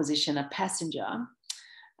to proposition a passenger,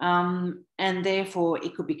 and therefore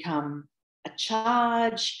it could become a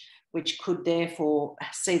charge, which could therefore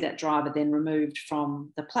see that driver then removed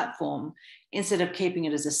from the platform, instead of keeping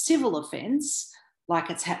it as a civil offence like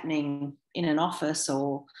it's happening in an office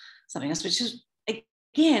or something else, which is,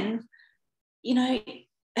 again, you know,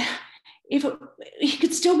 if you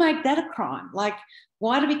could still make that a crime. Like,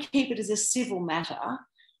 why do we keep it as a civil matter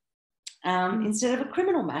instead of a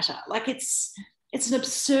criminal matter? Like, it's an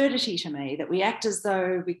absurdity to me that we act as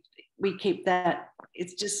though we keep that,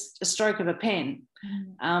 it's just a stroke of a pen.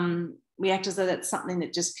 We act as though that's something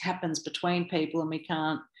that just happens between people and we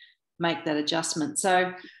can't make that adjustment.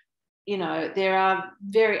 So, you know,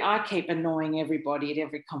 I keep annoying everybody at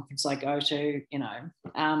every conference I go to, you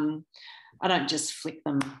know. I don't just flick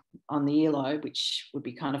them on the earlobe, which would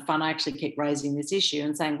be kind of fun. I actually keep raising this issue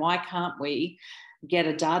and saying, why can't we get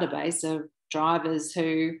a database of drivers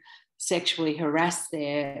who sexually harass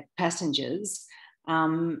their passengers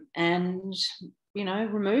and, you know,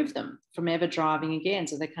 remove them from ever driving again,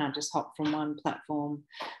 so they can't just hop from one platform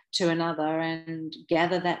to another, and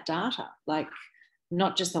gather that data, like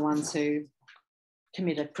not just the ones who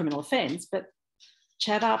commit a criminal offence, but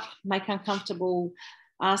chat up, make uncomfortable,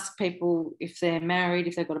 ask people if they're married,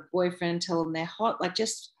 if they've got a boyfriend, tell them they're hot, like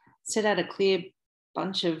just set out a clear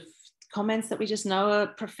bunch of comments that we just know are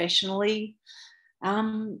professionally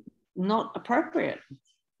not appropriate.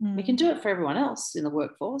 We can do it for everyone else in the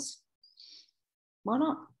workforce. Why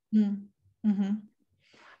not? Mm-hmm.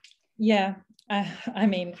 Yeah. I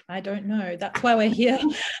mean, I don't know. That's why we're here.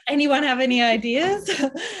 Anyone have any ideas?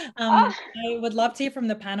 I would love to hear from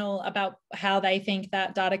the panel about how they think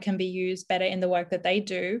that data can be used better in the work that they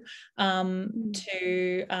do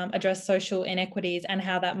to address social inequities, and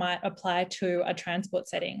how that might apply to a transport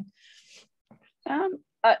setting.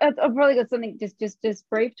 I've probably got something just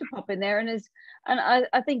brief to pop in there, and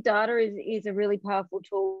I think data is a really powerful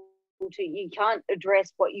tool. You can't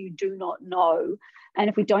address what you do not know, and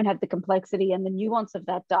if we don't have the complexity and the nuance of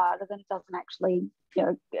that data, then it doesn't actually,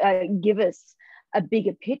 you know, give us a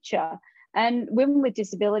bigger picture. And women with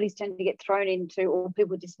disabilities tend to get thrown into, or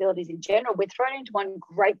people with disabilities in general, we're thrown into one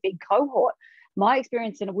great big cohort. My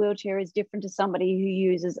experience in a wheelchair is different to somebody who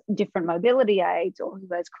uses different mobility aids, or who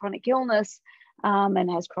has chronic illness and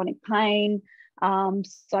has chronic pain,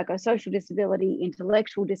 psychosocial disability,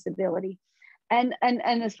 intellectual disability. And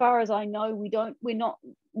as far as I know, we're not,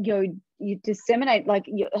 you know, you disseminate, like,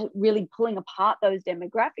 you're really pulling apart those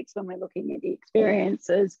demographics when we're looking at the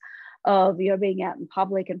experiences of, you know, being out in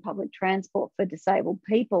public and public transport for disabled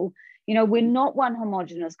people. You know, we're not one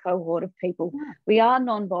homogenous cohort of people. We are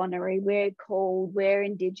non-binary, we're called, we're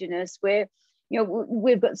Indigenous, we're, you know,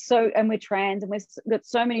 we've got and we're trans, and we've got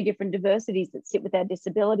so many different diversities that sit with our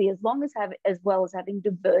disability, as well as having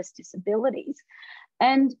diverse disabilities.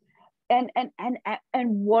 And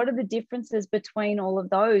what are the differences between all of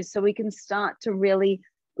those, so we can start to really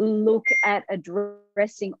look at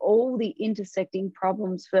addressing all the intersecting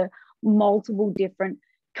problems for multiple different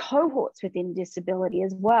cohorts within disability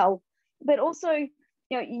as well. But also,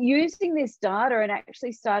 using this data and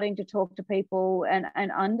actually starting to talk to people and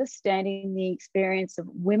understanding the experience of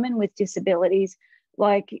women with disabilities,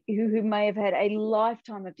 like who may have had a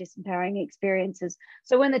lifetime of disempowering experiences.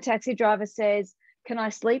 So when the taxi driver says, "Can I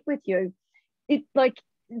sleep with you?"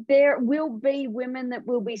 There will be women that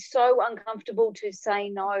will be so uncomfortable to say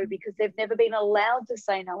no because they've never been allowed to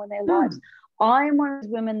say no in their lives. I'm one of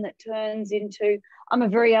those women that turns into, I'm a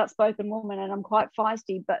very outspoken woman and I'm quite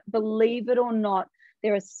feisty, but believe it or not,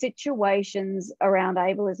 there are situations around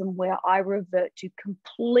ableism where I revert to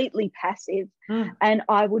completely passive and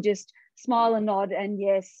I will just smile and nod and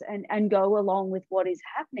yes, and go along with what is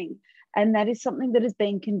happening. And that is something that has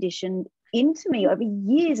been conditioned into me over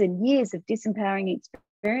years and years of disempowering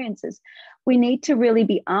experiences. We need to really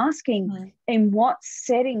be asking, in what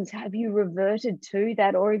settings have you reverted to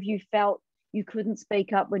that, or have you felt you couldn't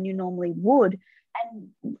speak up when you normally would,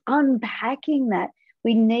 and unpacking that.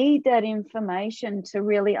 We need that information to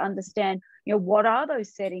really understand, what are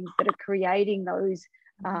those settings that are creating those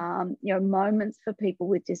moments for people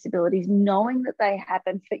with disabilities, knowing that they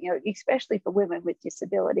happen for, especially for women with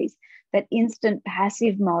disabilities, that instant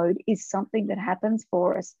passive mode is something that happens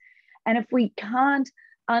for us. And if we can't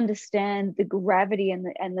understand the gravity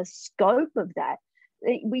and the scope of that,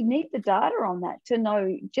 we need the data on that to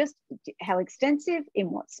know just how extensive, in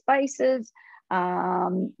what spaces,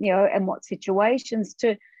 and what situations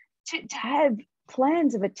to have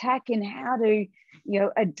plans of attack in how to,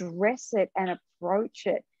 address it and approach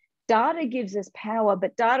it. Data gives us power,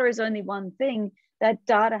 but data is only one thing. That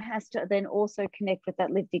data has to then also connect with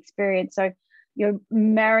that lived experience. So,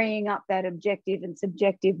 marrying up that objective and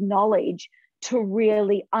subjective knowledge to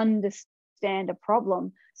really understand a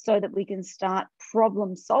problem so that we can start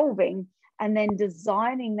problem solving and then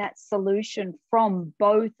designing that solution from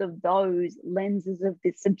both of those lenses of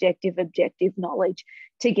the subjective objective knowledge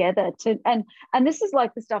together. And this is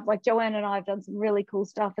like the stuff, like Joanne and I have done some really cool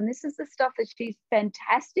stuff, and this is the stuff that she's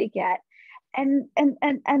fantastic at. And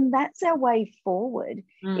that's our way forward,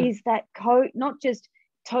 is that code, not just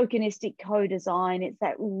tokenistic co-design, it's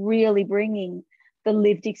that really bringing the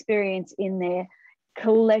lived experience in there,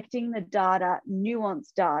 collecting the data,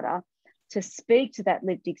 nuanced data, to speak to that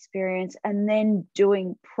lived experience, and then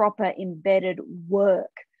doing proper embedded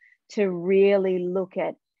work to really look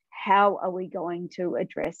at how are we going to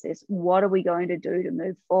address this? What are we going to do to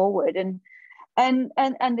move forward? And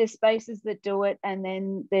there's spaces that do it, and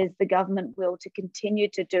then there's the government will to continue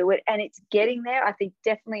to do it, and it's getting there. I think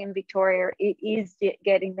definitely in Victoria it is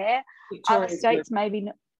getting there. Other states maybe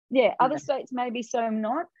not. Other states maybe so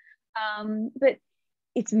not, but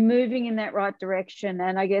it's moving in that right direction.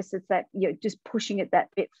 And I guess it's that, just pushing it that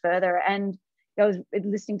bit further. And I was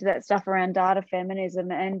listening to that stuff around data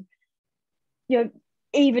feminism, and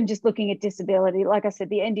even just looking at disability, like I said,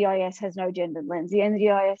 the NDIS has no gendered lens. The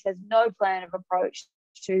NDIS has no plan of approach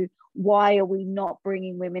to why are we not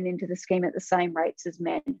bringing women into the scheme at the same rates as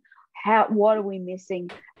men? What are we missing?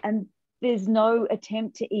 And there's no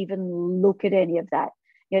attempt to even look at any of that.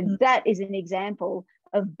 That is an example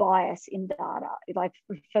of bias in data, like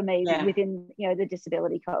for me, within the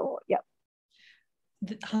disability cohort.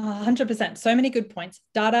 100%. So many good points.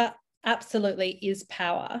 Data absolutely is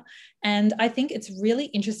power. And I think it's really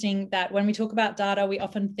interesting that when we talk about data,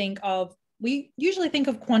 we usually think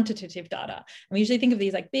of quantitative data. And we usually think of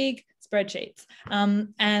these like big spreadsheets.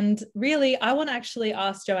 And really, I want to actually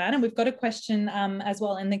ask Joanne, and we've got a question as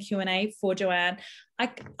well in the Q&A for Joanne.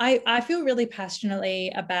 I feel really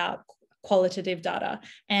passionately about qualitative data.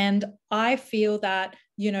 And I feel that,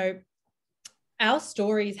 our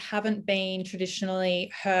stories haven't been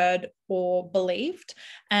traditionally heard or believed,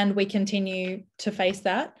 and we continue to face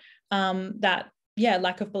that,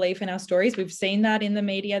 lack of belief in our stories. We've seen that in the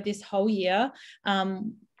media this whole year.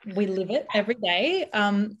 We live it every day.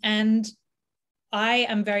 And I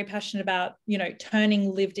am very passionate about,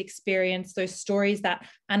 turning lived experience, those stories that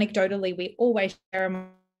anecdotally we always share,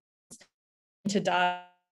 into data.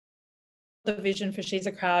 The vision for She's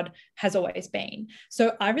a Crowd has always been.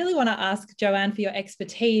 So I really want to ask Joanne for your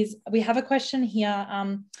expertise. We have a question here.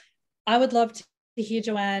 I would love to hear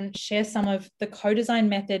Joanne share some of the co-design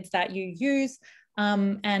methods that you use,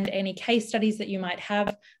 and any case studies that you might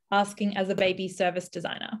have, asking as a baby service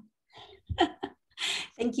designer.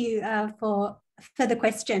 Thank you for the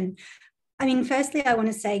question. I mean, firstly, I want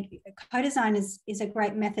to say co-design is a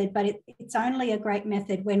great method, but it's only a great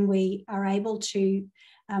method when we are able to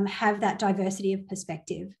have that diversity of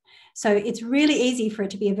perspective. So it's really easy for it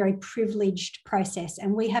to be a very privileged process,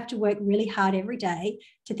 and we have to work really hard every day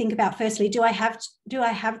to think about, firstly, do I have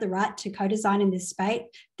the right to co-design in this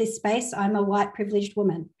space? I'm a white privileged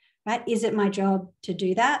woman, right? Is it my job to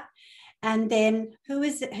do that? And then who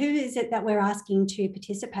is it that we're asking to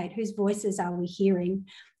participate? Whose voices are we hearing?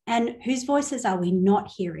 And whose voices are we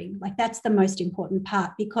not hearing? Like, that's the most important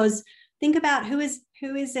part, because think about who is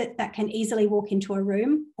it that can easily walk into a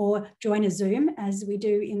room or join a Zoom, as we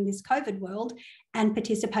do in this COVID world, and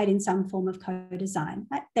participate in some form of co-design.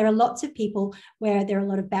 Right? There are lots of people where there are a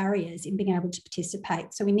lot of barriers in being able to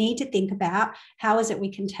participate. So we need to think about how is it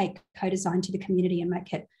we can take co-design to the community and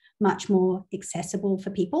make it much more accessible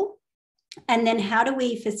for people. And then how do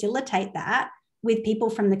we facilitate that with people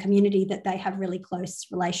from the community that they have really close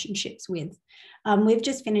relationships with? We've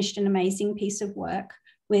just finished an amazing piece of work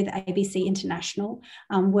with ABC International,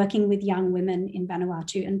 working with young women in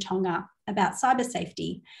Vanuatu and Tonga about cyber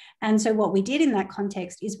safety. And so what we did in that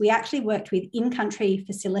context is we actually worked with in-country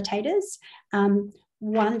facilitators,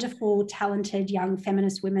 wonderful, talented young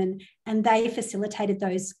feminist women, and they facilitated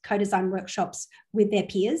those co-design workshops with their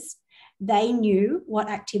peers. They knew what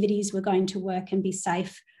activities were going to work and be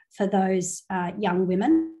safe for those young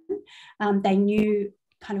women. They knew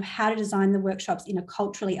kind of how to design the workshops in a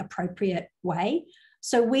culturally appropriate way.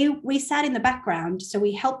 So we sat in the background. So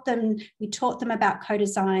we helped them, we taught them about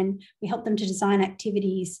co-design, we helped them to design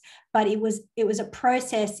activities, but it was a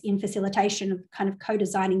process in facilitation of kind of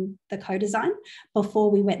co-designing the co-design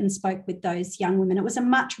before we went and spoke with those young women. It was a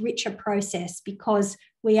much richer process because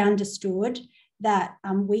we understood that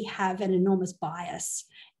we have an enormous bias.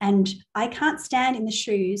 And I can't stand in the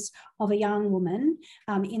shoes of a young woman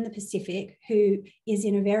in the Pacific who is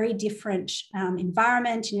in a very different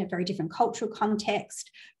environment, in a very different cultural context,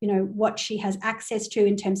 what she has access to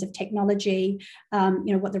in terms of technology,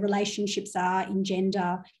 what the relationships are in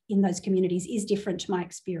gender in those communities is different to my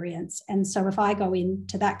experience. And so if I go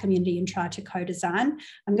into that community and try to co-design,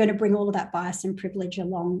 I'm going to bring all of that bias and privilege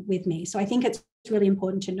along with me. So I think it's really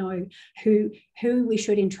important to know who we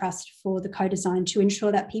should entrust for the co-design to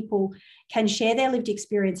ensure that people can share their lived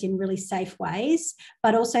experience in really safe ways,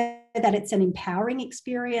 but also that it's an empowering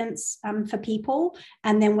experience for people.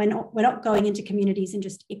 And then we're not going into communities and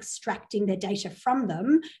just extracting their data from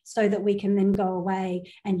them so that we can then go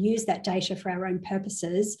away and use that data for our own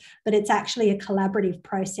purposes. But it's actually a collaborative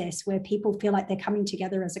process where people feel like they're coming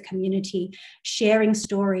together as a community, sharing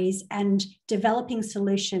stories and developing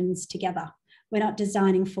solutions together. We're not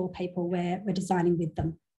designing for people, we're designing with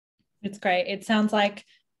them. It's great. It sounds like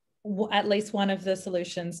at least one of the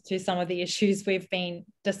solutions to some of the issues we've been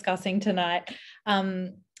discussing tonight.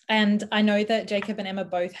 And I know that Jacob and Emma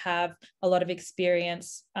both have a lot of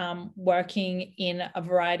experience working in a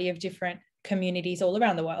variety of different communities all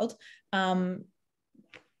around the world. I'd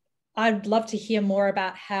love to hear more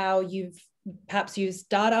about how you've perhaps used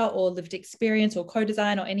data or lived experience or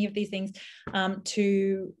co-design or any of these things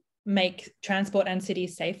to make transport and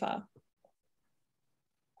cities safer.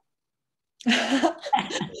 You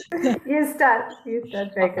start,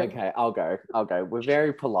 Jacob. Okay, I'll go. We're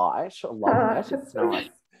very polite. I love that. It's nice.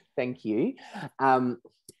 Thank you. Well,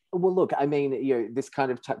 look, I mean, this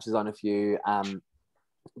kind of touches on a few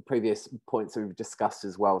previous points that we've discussed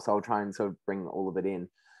as well. So I'll try and sort of bring all of it in.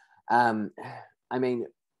 I mean,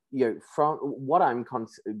 from what I'm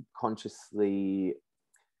consciously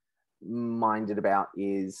minded about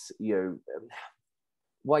is,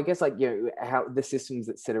 well, I guess how the systems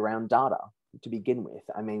that sit around data to begin with.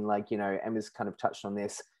 I mean, Emma's kind of touched on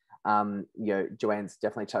this. Joanne's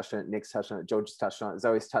definitely touched on it. Nick's touched on it. George's touched on it.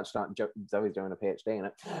 Zoe's touched on it. Zoe's doing a PhD in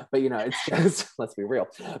it. But it's just let's be real.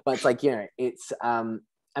 But it's it's I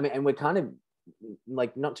mean, and we're kind of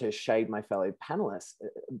not to shade my fellow panelists,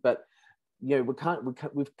 but we've kind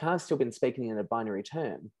of still been speaking in a binary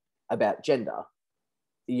term about gender,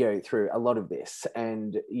 through a lot of this,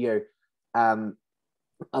 and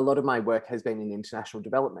a lot of my work has been in international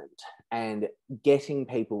development and getting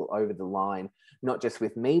people over the line, not just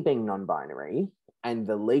with me being non-binary and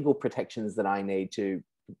the legal protections that I need to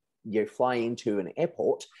fly into an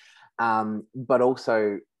airport, but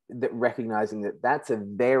also that recognizing that that's a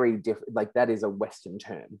very different, that is a Western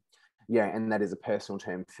term, and that is a personal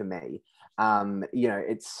term for me.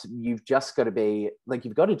 You've just got to be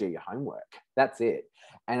you've got to do your homework. That's it.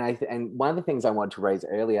 And one of the things I wanted to raise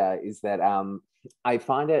earlier is that I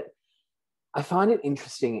find it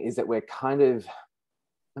interesting is that we're kind of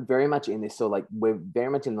very much in this, we're very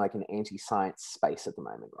much in an anti-science space at the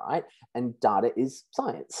moment, right? And data is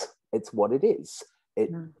science. It's what it is. It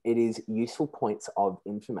is useful points of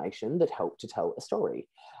information that help to tell a story.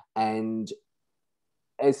 And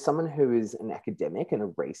as someone who is an academic and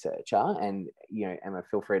a researcher, and, you know, Emma,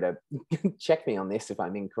 feel free to check me on this if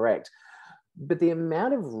I'm incorrect, but the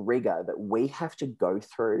amount of rigor that we have to go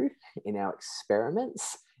through in our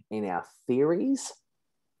experiments, in our theories,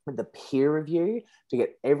 the peer review to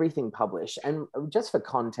get everything published. And just for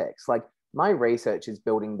context, like, my research is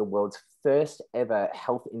building the world's first ever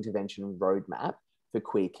health intervention roadmap for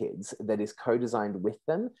queer kids that is co-designed with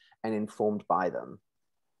them and informed by them.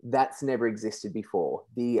 That's never existed before.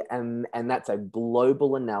 And that's a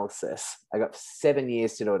global analysis. I got 7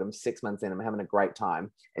 years to do it. I'm 6 months in. I'm having a great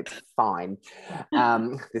time. It's fine.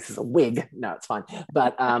 This is a wig. No, it's fine.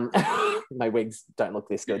 But my wigs don't look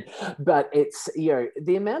this good. But it's, you know,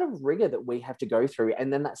 the amount of rigor that we have to go through,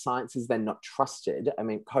 and then that science is then not trusted. I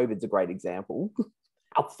mean, COVID's a great example.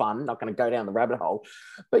 How fun, not going to go down the rabbit hole.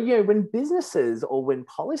 But, you know, when businesses or when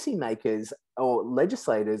policymakers or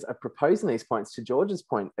legislators are proposing these points, to George's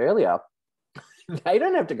point earlier, they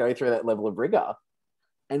don't have to go through that level of rigor.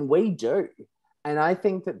 And we do. And I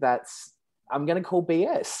think that that's, I'm going to call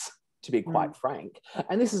BS, to be quite frank.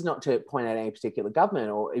 And this is not to point out any particular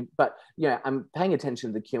government, but, you know, I'm paying attention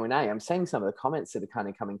to the Q&A. I'm seeing some of the comments that are kind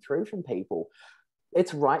of coming through from people.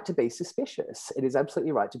 It's right to be suspicious. It is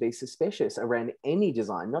absolutely right to be suspicious around any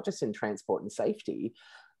design, not just in transport and safety,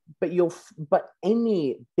 but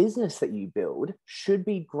any business that you build should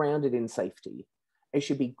be grounded in safety. It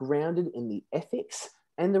should be grounded in the ethics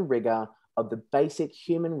and the rigor of the basic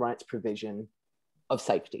human rights provision of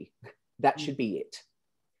safety. That should be it.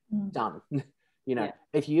 Done. You know,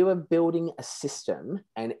 if you are building a system,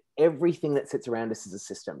 and everything that sits around us is a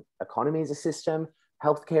system, economy is a system,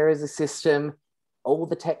 healthcare is a system, all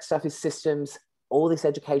the tech stuff is systems, all this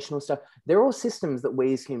educational stuff, they're all systems that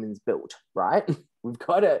we as humans built, right? We've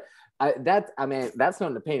got to, that's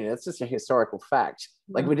not an opinion, that's just a historical fact.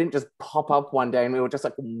 Like, we didn't just pop up one day and we were just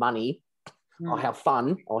like, money, oh, how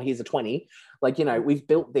fun, or here's a 20. Like, you know, we've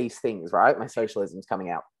built these things, right? My socialism's coming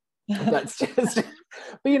out. That's just,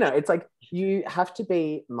 but, you know, it's like, you have to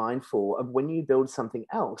be mindful of when you build something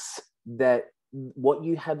else, that what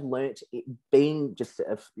you have learnt, it being just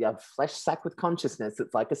a flesh sack with consciousness,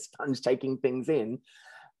 it's like a sponge taking things in.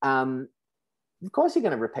 Of course you're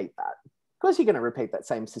going to repeat that. Of course you're going to repeat that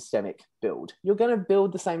same systemic build. You're going to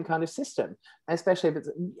build the same kind of system, especially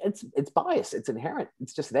if it's biased, it's inherent,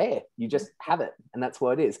 it's just there. You just have it, and that's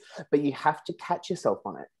what it is. But you have to catch yourself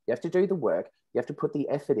on it. You have to do the work. You have to put the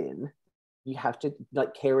effort in. You have to,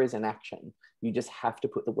 like, care is an action. You just have to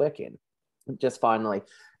put the work in. Just finally,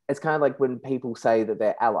 it's kind of like when people say that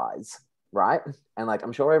they're allies, right? And, like,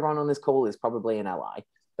 I'm sure everyone on this call is probably an ally.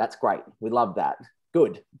 That's great. We love that.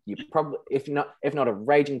 Good. You probably, if not a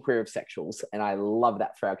raging queer of sexuals, and I love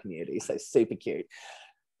that for our community. So super cute.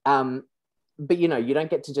 But, you know, you don't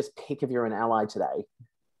get to just pick if you're an ally today.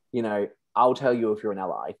 You know, I'll tell you if you're an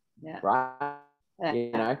ally, right?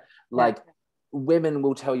 You know, like, women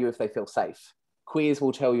will tell you if they feel safe. Queers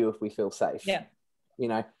will tell you if we feel safe. Yeah. You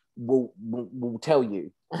know, we'll tell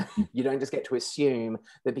you. You don't just get to assume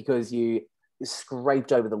that because you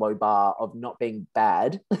scraped over the low bar of not being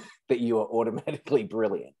bad that you are automatically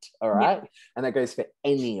brilliant. All right. And that goes for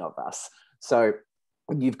any of us. So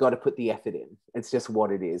you've got to put the effort in. It's just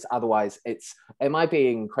what it is. Otherwise, it might be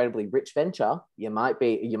an incredibly rich venture. You might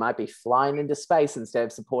be flying into space instead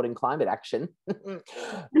of supporting climate action,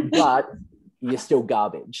 but you're still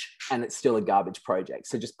garbage, and it's still a garbage project.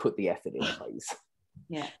 So just put the effort in, please.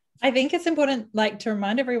 Yeah. I think it's important, like, to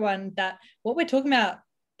remind everyone that what we're talking about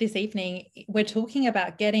this evening, we're talking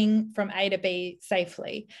about getting from A to B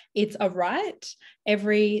safely. It's a right.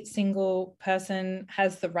 Every single person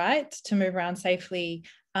has the right to move around safely.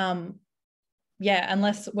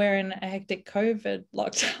 Unless we're in a hectic COVID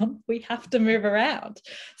lockdown, we have to move around.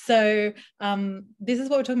 So this is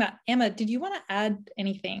what we're talking about. Emma, did you want to add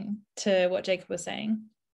anything to what Jacob was saying?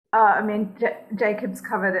 I mean, Jacob's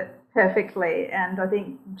covered it perfectly. And I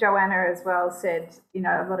think Joanna as well said, you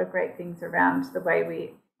know, a lot of great things around the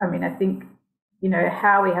way I think, you know,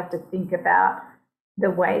 how we have to think about the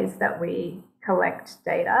ways that we collect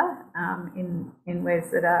data in ways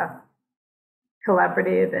that are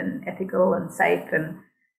collaborative and ethical and safe. And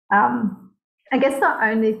I guess the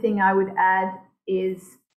only thing I would add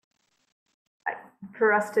is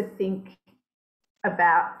for us to think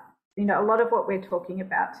about, you know, a lot of what we're talking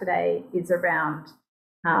about today is around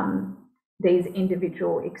these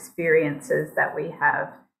individual experiences that we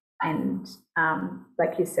have, and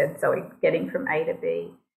like you said, Zoe, getting from A to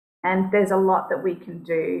B. And there's a lot that we can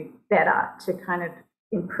do better to kind of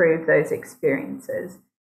improve those experiences.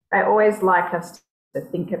 I always like us to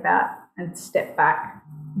think about and step back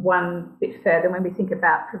one bit further when we think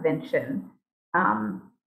about prevention. And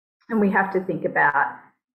we have to think about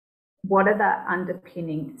what are the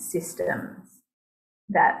underpinning systems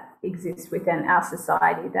that exist within our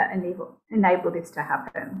society that enable this to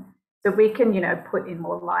happen. So we can, put in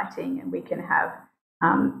more lighting, and we can have,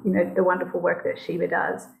 the wonderful work that Shiva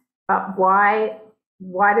does. But why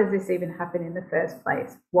does this even happen in the first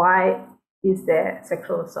place? Why is there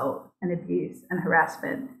sexual assault and abuse and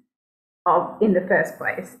harassment in the first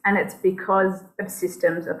place? And it's because of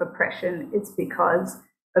systems of oppression. It's because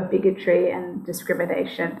of bigotry and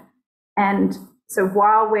discrimination. And so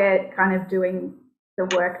while we're kind of doing the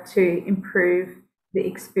work to improve the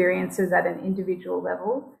experiences at an individual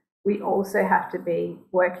level, we also have to be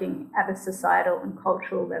working at a societal and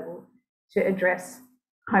cultural level to address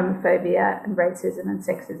homophobia and racism and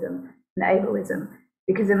sexism and ableism.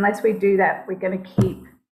 Because unless we do that, we're going to keep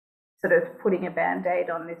sort of putting a Band-Aid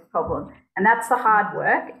on this problem. And that's the hard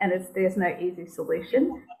work, and there's no easy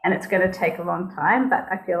solution, and it's going to take a long time, but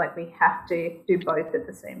I feel like we have to do both at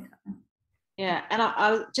the same time. Yeah, and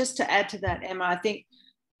I just to add to that, Emma, I think,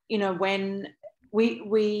 when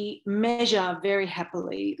we measure very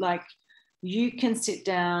happily, like you can sit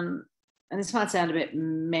down, and this might sound a bit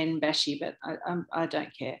men bashy, but I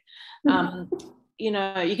don't care.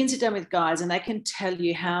 You can sit down with guys and they can tell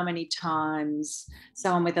you how many times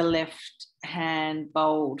someone with a left hand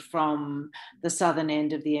bowled from the southern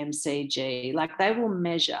end of the MCG, like they will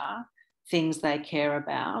measure things they care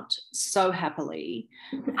about so happily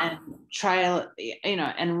and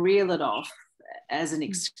and reel it off as an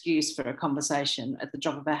excuse for a conversation at the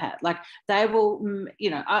drop of a hat. Like they will,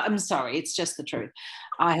 I'm sorry, it's just the truth.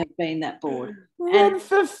 I have been that bored. Run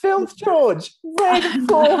for filth, George. Run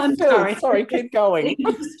for filth. Sorry, keep going.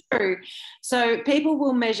 It's true. So people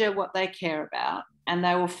will measure what they care about, and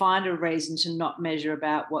they will find a reason to not measure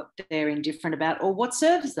about what they're indifferent about or what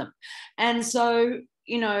serves them. And so,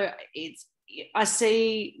 I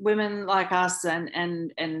see women like us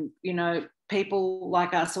and people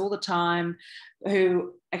like us all the time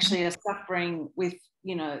who actually are suffering with,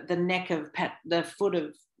 the foot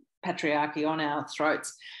of patriarchy on our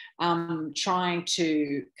throats, trying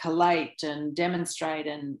to collate and demonstrate,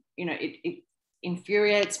 and it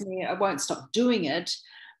infuriates me. I won't stop doing it,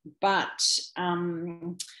 but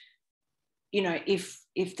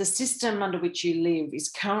if the system under which you live is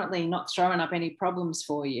currently not throwing up any problems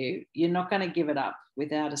for you, you're not going to give it up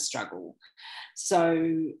without a struggle.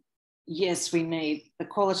 So yes, we need the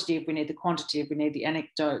qualitative, we need the quantitative, we need the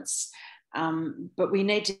anecdotes, but we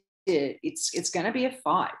need to, it's going to be a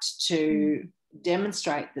fight to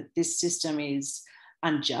demonstrate that this system is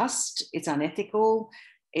unjust, it's unethical,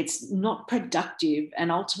 it's not productive,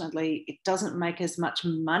 and ultimately it doesn't make as much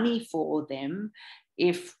money for them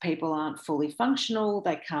if people aren't fully functional,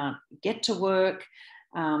 they can't get to work,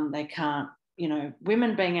 they can't,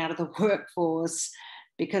 women being out of the workforce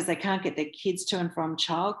because they can't get their kids to and from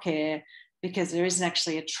childcare, because there isn't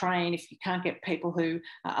actually a train, if you can't get people who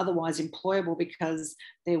are otherwise employable because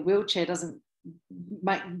their wheelchair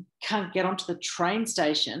can't get onto the train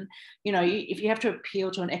station. If you have to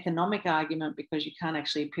appeal to an economic argument because you can't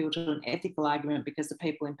actually appeal to an ethical argument because the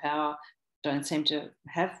people in power don't seem to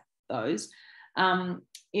have those,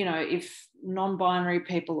 if non-binary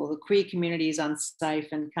people or the queer community is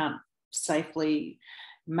unsafe and can't safely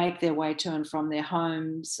make their way to and from their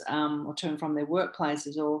homes, or to and from their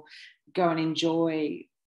workplaces, or go and enjoy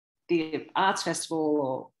the arts festival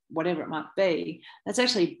or whatever it might be, that's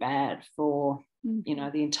actually bad for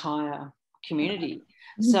the entire community.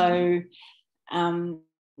 So we'll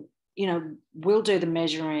do the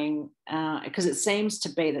measuring, because it seems to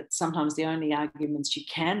be that sometimes the only arguments you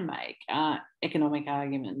can make are economic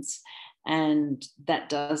arguments, and that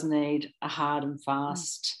does need a hard and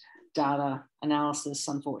fast data analysis,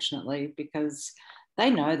 unfortunately, because they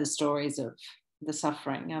know the stories of the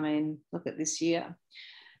suffering. I mean, look at this year,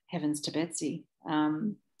 heavens to Betsy.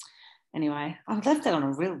 Anyway, I've left that on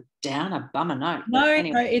a real downer, bummer note. No,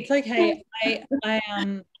 anyway. no, it's okay. I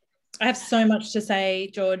have so much to say,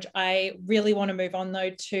 George. I really want to move on though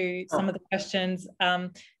to some of the questions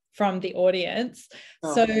from the audience.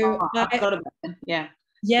 So I've got it. Yeah.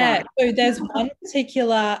 Yeah. So there's one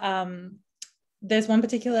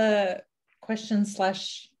particular question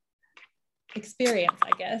 / experience,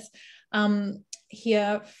 I guess,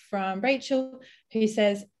 here from Rachel, who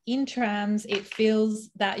says, in trams, it feels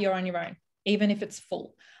that you're on your own, even if it's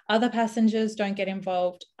full. Other passengers don't get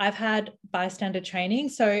involved. I've had bystander training,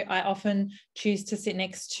 so I often choose to sit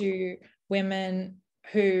next to a woman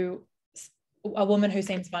who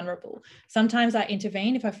seems vulnerable. Sometimes I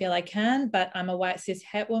intervene if I feel I can, but I'm a white cis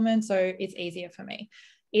het woman, so it's easier for me.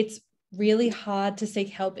 It's really hard to seek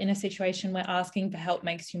help in a situation where asking for help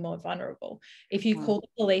makes you more vulnerable. If you call the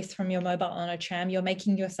police from your mobile on a tram, you're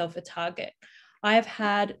making yourself a target. I've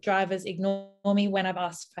had drivers ignore me when I've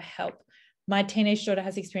asked for help. My teenage daughter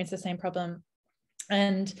has experienced the same problem,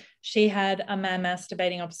 and she had a man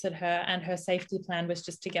masturbating opposite her, and her safety plan was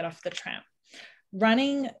just to get off the tram.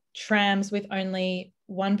 Running trams with only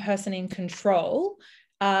one person in control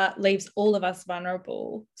leaves all of us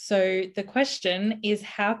vulnerable. So the question is,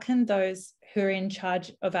 how can those who are in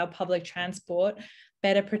charge of our public transport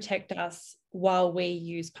better protect us while we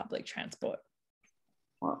use public transport?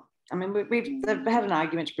 Well, I mean, they've had an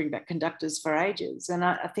argument to bring back conductors for ages, and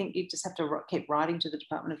I think you just have to keep writing to the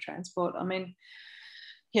Department of Transport. I mean,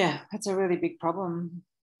 yeah, that's a really big problem.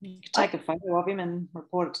 You could take a photo of him and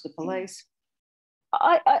report it to the police.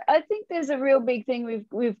 I think there's a real big thing.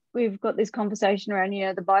 We've got this conversation around, you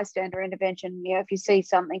know, the bystander intervention. You know, if you see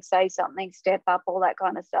something, say something, step up, all that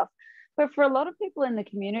kind of stuff. But for a lot of people in the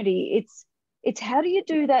community, it's how do you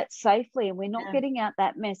do that safely? And we're not getting out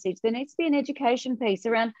that message. There needs to be an education piece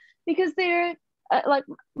around, because they're like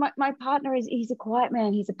my partner he's a quiet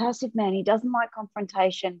man, he's a passive man, he doesn't like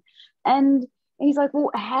confrontation, and he's like,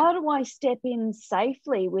 well, how do I step in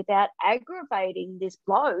safely without aggravating this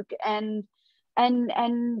bloke? And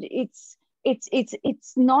it's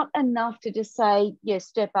not enough to just say, yes,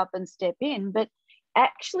 step up and step in, but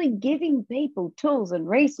actually giving people tools and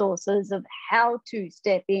resources of how to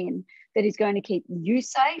step in that is going to keep you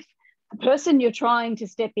safe, the person you're trying to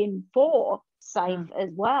step in for safe as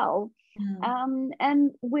well.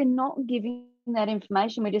 And we're not giving that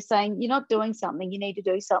information. We're just saying, you're not doing something, you need to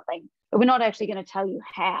do something, but we're not actually going to tell you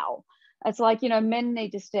how. It's like, you know, men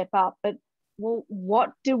need to step up, but well,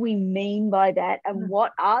 what do we mean by that? And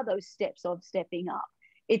what are those steps of stepping up?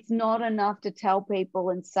 It's not enough to tell people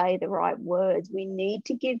and say the right words. We need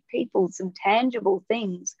to give people some tangible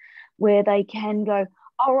things where they can go,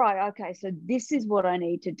 all right, okay, so this is what I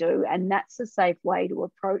need to do, and that's a safe way to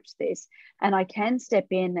approach this, and I can step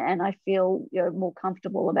in and I feel, you know, more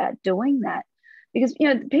comfortable about doing that. Because,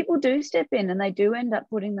 you know, people do step in and they do end up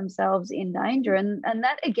putting themselves in danger, and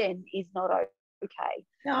that again is not okay.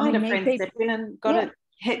 No, I had a friend step in and got a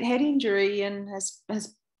head injury and has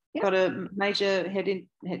got a major head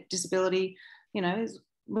disability, you know,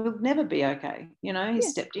 will never be okay. You know, he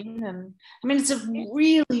stepped in, and I mean, it's a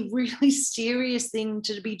really, really serious thing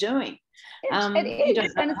to be doing. It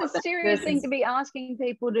is, and it's a serious thing to be asking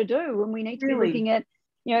people to do, and we need to be looking at,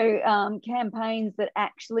 you know, campaigns that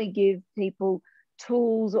actually give people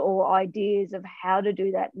tools or ideas of how to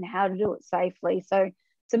do that and how to do it safely. So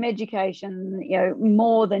some education, you know,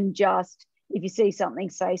 more than just, if you see something,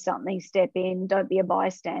 say something, step in, don't be a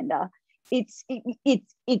bystander. It's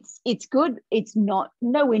good. It's not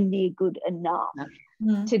nowhere near good enough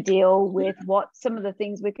to deal with what some of the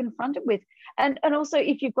things we're confronted with. And also,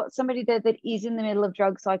 if you've got somebody there that is in the middle of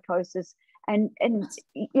drug psychosis, and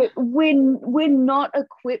we're not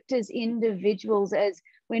equipped as individuals, as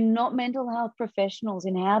we're not mental health professionals,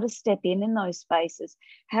 in how to step in those spaces.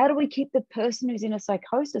 How do we keep the person who's in a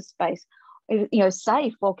psychosis space, you know,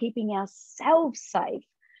 safe while keeping ourselves safe?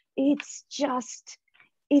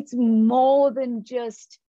 It's more than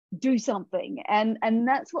just do something. And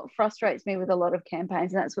that's what frustrates me with a lot of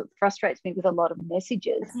campaigns. And that's what frustrates me with a lot of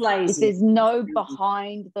messages. Is there's no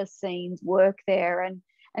behind the scenes work there. And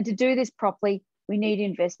to do this properly, we need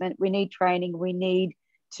investment, we need training, we need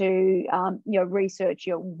to, you know, research,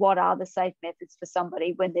 you know, what are the safe methods for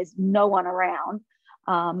somebody when there's no one around,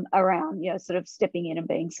 you know, sort of stepping in and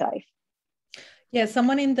being safe. Yeah,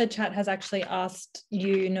 someone in the chat has actually asked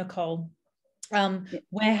you, Nicole,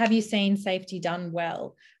 where have you seen safety done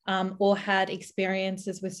well, or had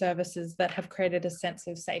experiences with services that have created a sense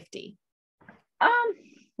of safety?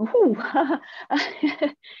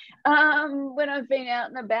 When I've been out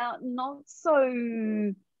and about, not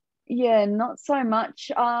so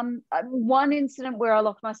much. One incident where I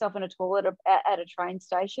locked myself in a toilet at a train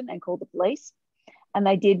station and called the police, and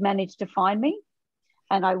they did manage to find me.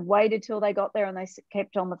 And I waited till they got there, and they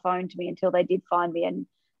kept on the phone to me until they did find me, and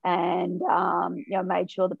you know,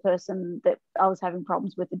 made sure the person that I was having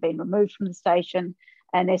problems with had been removed from the station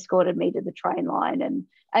and escorted me to the train line,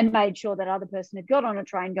 and made sure that other person had got on a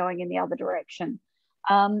train going in the other direction.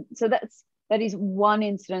 So that is one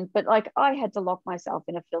incident. But like, I had to lock myself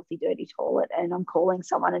in a filthy, dirty toilet, and I'm calling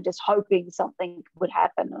someone and just hoping something would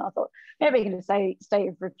happen. And I thought, maybe I can just stay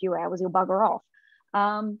here for a few hours, he'll bugger off.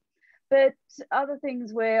 But other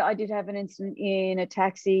things where I did have an incident in a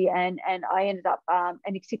taxi, and I ended up, and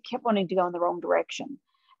it kept wanting to go in the wrong direction.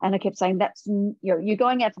 And I kept saying, that's, you know, you're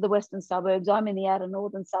going out to the western suburbs, I'm in the outer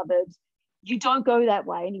northern suburbs. you don't go that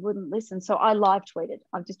way, and he wouldn't listen. So I live tweeted.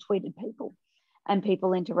 I've just tweeted people, and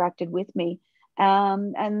people interacted with me.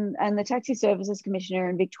 And the Taxi Services Commissioner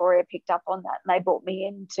in Victoria picked up on that, and they brought me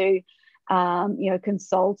in to,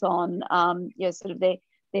 consult on, sort of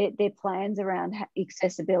their plans around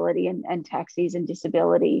accessibility and taxis and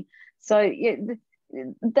disability. So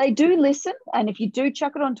they do listen, and if you do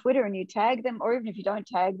chuck it on Twitter and you tag them, or even if you don't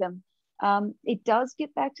tag them, it does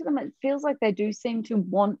get back to them. It feels like they do seem to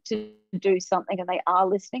want to do something, and they are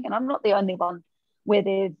listening. And I'm not the only one where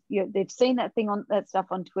they've seen that stuff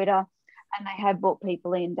on Twitter, and they have brought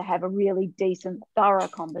people in to have a really decent, thorough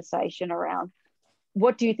conversation around,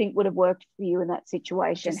 what do you think would have worked for you in that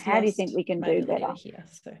situation? How do you think we can do better? Here,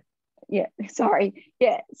 so. Yeah, sorry.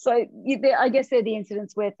 Yeah, so I guess they're the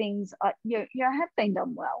incidents where things have been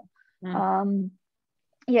done well.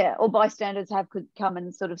 Or bystanders have come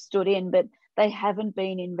and sort of stood in, but they haven't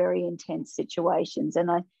been in very intense situations. And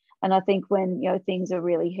I think when things are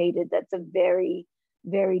really heated, that's a very,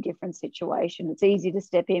 very different situation. It's easy to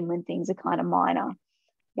step in when things are kind of minor.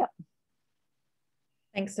 Yep.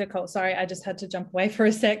 Thanks, Nicole. Sorry, I just had to jump away for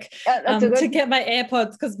a sec to get my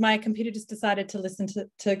AirPods, because my computer just decided to listen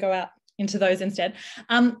to go out into those instead.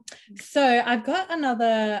 So I've got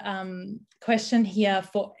another question here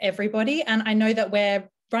for everybody, and I know that we're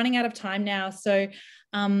running out of time now, so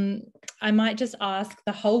I might just ask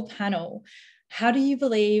the whole panel, how do you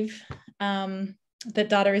believe that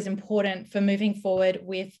data is important for moving forward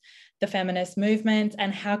with the feminist movement,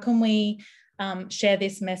 and how can we share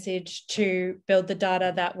this message to build the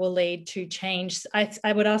data that will lead to change?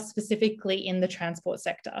 I would ask specifically in the transport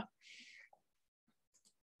sector.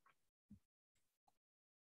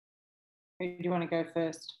 Do you want to go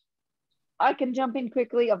first? I can jump in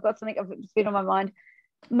quickly. I've got something that's been on my mind.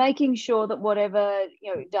 Making sure that whatever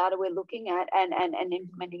data we're looking at and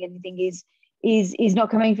implementing anything is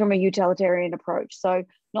not coming from a utilitarian approach. So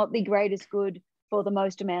not the greatest good for the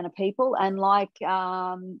most amount of people. And like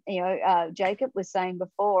Jacob was saying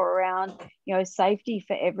before around safety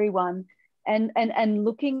for everyone, and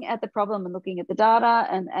looking at the problem and looking at the data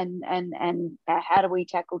and how do we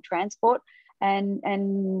tackle transport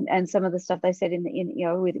and some of the stuff they said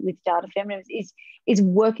with data feminism is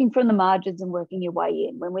working from the margins and working your way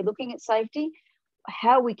in. When we're looking at safety,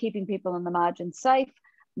 how are we keeping people on the margins safe,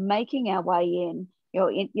 making our way in?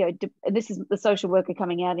 This is the social worker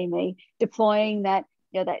coming out in me, deploying that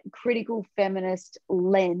that critical feminist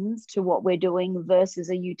lens to what we're doing versus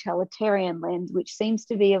a utilitarian lens, which seems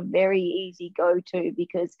to be a very easy go-to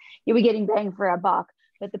because we're getting bang for our buck,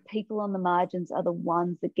 but the people on the margins are the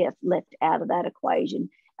ones that get left out of that equation,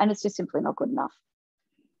 and it's just simply not good enough.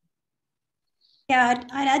 Yeah,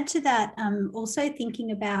 I'd add to that, also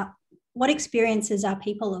thinking about what experiences are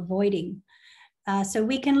people avoiding. So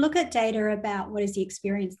we can look at data about what is the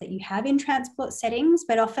experience that you have in transport settings,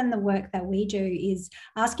 but often the work that we do is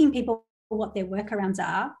asking people what their workarounds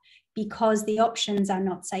are because the options are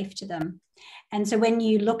not safe to them. And so when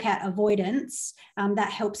you look at avoidance,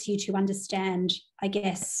 that helps you to understand, I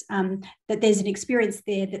guess, that there's an experience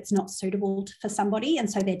there that's not suitable for somebody,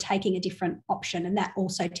 and so they're taking a different option, and that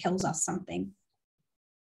also tells us something.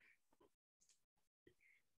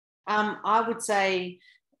 I would say,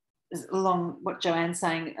 along what Joanne's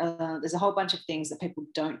saying, there's a whole bunch of things that people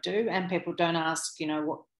don't do, and people don't ask,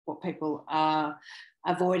 what people are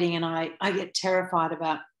avoiding. And I get terrified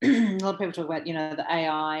about a lot of people talk about, the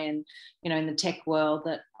AI and, in the tech world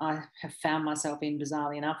that I have found myself in,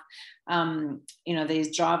 bizarrely enough,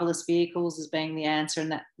 these driverless vehicles as being the answer,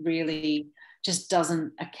 and that really just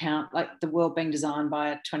doesn't account, like the world being designed by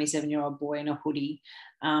a 27-year-old boy in a hoodie,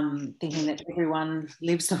 thinking that everyone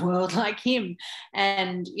lives the world like him.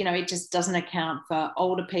 And, it just doesn't account for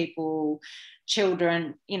older people,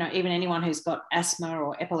 children, even anyone who's got asthma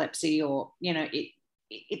or epilepsy, or,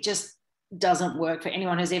 it just doesn't work for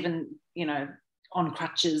anyone who's even, on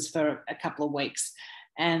crutches for a couple of weeks.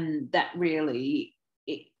 And that really,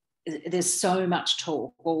 there's so much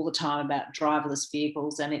talk all the time about driverless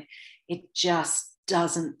vehicles, and it just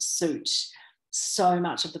doesn't suit so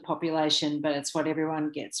much of the population, but it's what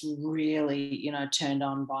everyone gets really, turned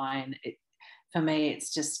on by. And for me,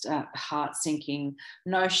 it's just a heart-sinking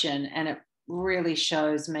notion, and it really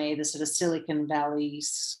shows me the sort of Silicon Valley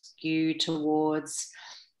skew towards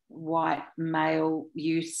white male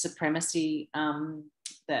youth supremacy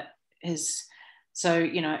that is so,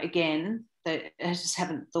 again, they just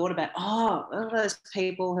haven't thought about, all those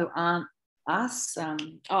people who aren't us,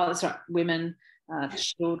 that's right, women,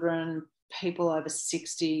 children, people over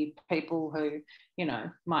 60, people who,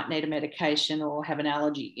 might need a medication or have an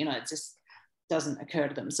allergy, it just doesn't occur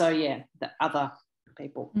to them. So, yeah, the other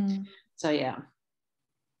people. So, yeah.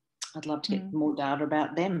 I'd love to get more data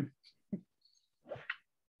about them.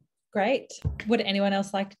 Great. Would anyone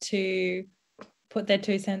else like to put their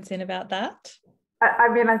 2 cents in about that? I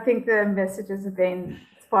mean, I think the messages have been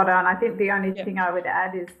spot on. I think the only thing I would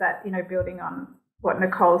add is that, building on what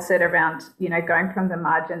Nicole said around, going from the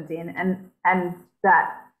margins in, and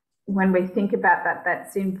that when we think about that,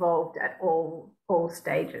 that's involved at all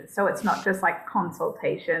stages. So it's not just like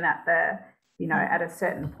consultation at the, at a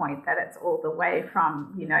certain point, that it's all the way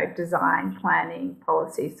from, design, planning,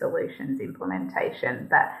 policy solutions, implementation,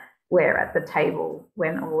 that we're at the table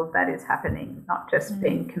when all of that is happening, not just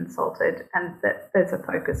being consulted, and that there's a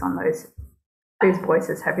focus on those whose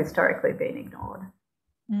voices have historically been ignored.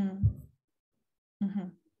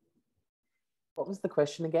 What was the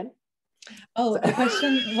question again? Oh, the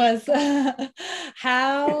question was,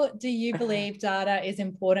 how do you believe data is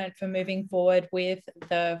important for moving forward with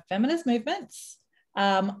the feminist movements?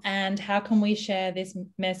 And how can we share this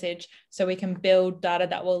message so we can build data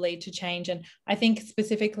that will lead to change? And I think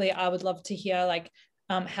specifically, I would love to hear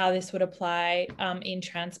how this would apply in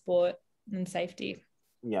transport and safety.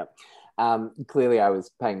 Yeah. Clearly I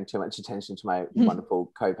was paying too much attention to my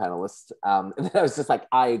wonderful co-panelist. I was just like,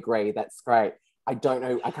 I agree, that's great. I don't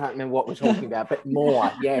know, I can't remember what we're talking about, but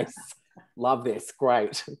more, yes. Love this,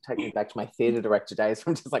 great. Take me back to my theatre director days.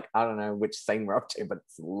 I'm just like, I don't know which scene we're up to, but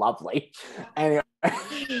it's lovely. Anyway,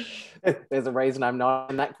 there's a reason I'm not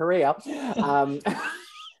in that career.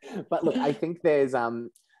 But look, I think there's,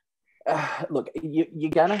 look, you're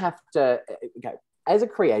gonna have to, okay, as a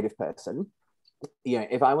creative person,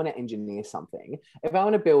 if I want to engineer something, if I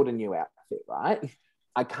want to build a new outfit, right,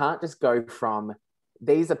 I can't just go from,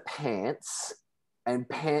 these are pants and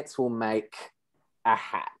pants will make a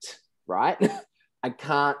hat, right? I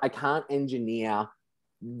can't engineer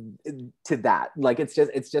to that. Like, it's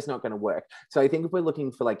just not going to work. So I think if we're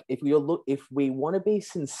looking for, like, if we want to be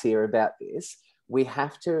sincere about this, we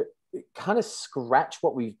have to kind of scratch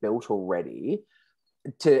what we've built already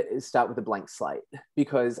to start with a blank slate.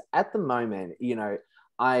 Because at the moment, and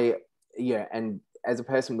as a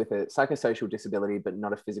person with a psychosocial disability, but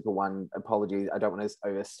not a physical one, apologies, I don't want to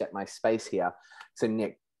overstep my space here. So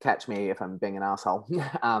Nick, catch me if I'm being an asshole.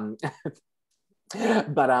 But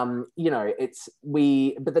but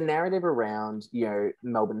the narrative around,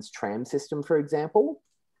 Melbourne's tram system, for example,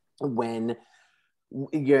 when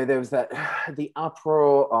there was the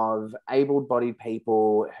uproar of able-bodied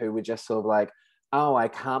people who were just sort of like, oh, I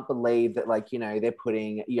can't believe that, they're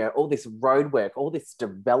putting, all this road work, all this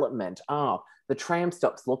development. Oh, the tram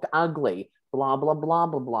stops look ugly, blah, blah, blah,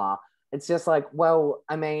 blah, blah. It's just like, well,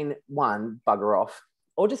 I mean, one, bugger off,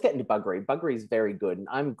 or just get into buggery. Buggery is very good, and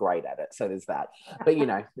I'm great at it, so there's that. But,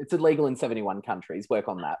 it's illegal in 71 countries. Work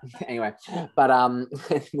on that. Anyway, but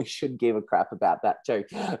we should give a crap about that too.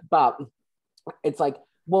 But it's like,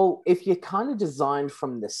 well, if you kind of designed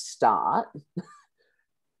from the start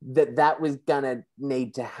that was gonna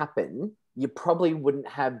need to happen, you probably wouldn't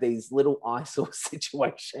have these little eyesore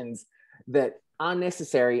situations that are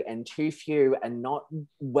necessary and too few and not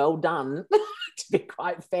well done, to be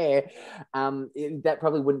quite fair. That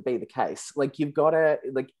probably wouldn't be the case. Like, you've got to,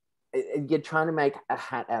 you're trying to make a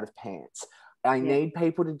hat out of pants. I need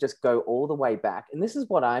people to just go all the way back. And this is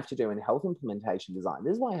what I have to do in health implementation design.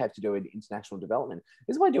 This is what I have to do in international development.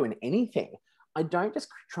 This is what I do in anything. I don't just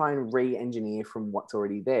try and re-engineer from what's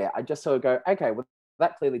already there. I just sort of go, okay, well,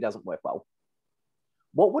 that clearly doesn't work well.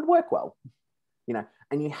 What would work well?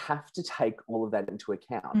 And you have to take all of that into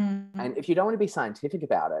account. And if you don't want to be scientific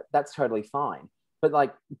about it, that's totally fine.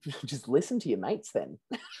 But just listen to your mates then.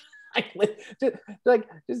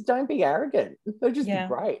 Just don't be arrogant. They'll just be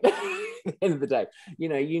great. At the end of the day,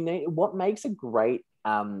 you need what makes a great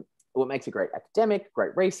academic,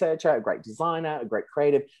 great researcher, a great designer, a great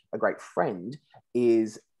creative, a great friend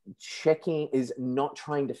is not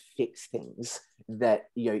trying to fix things that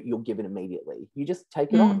you're given immediately. You just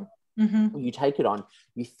take it on. You take it on,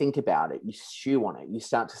 you think about it, you stew on it, you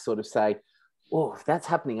start to sort of say, oh, if that's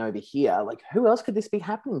happening over here, who else could this be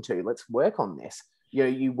happening to? Let's work on this.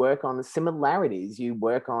 You work on the similarities, you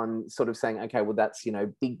work on sort of saying, okay, well, that's,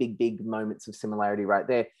 big moments of similarity right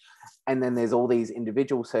there. And then there's all these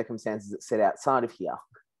individual circumstances that sit outside of here,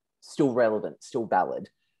 still relevant, still valid.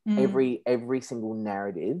 Every single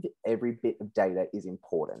narrative, every bit of data is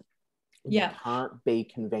important. You can't be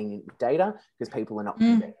convenient with data because people are not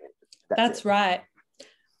convenient. That's right.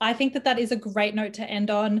 I think that is a great note to end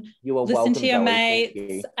on. You are Listen welcome, to your Zoe.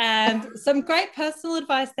 mates, and some great personal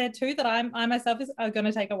advice there too that I myself are going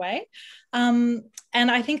to take away. And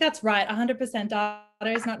I think that's right. 100% data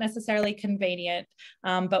is not necessarily convenient,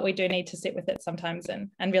 but we do need to sit with it sometimes and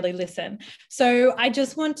really listen. So I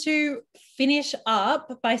just want to finish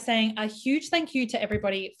up by saying a huge thank you to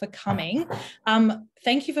everybody for coming.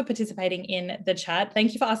 Thank you for participating in the chat.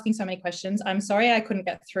 Thank you for asking so many questions. I'm sorry I couldn't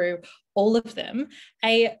get through all of them.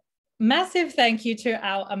 A massive thank you to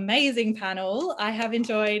our amazing panel. I have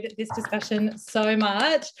enjoyed this discussion so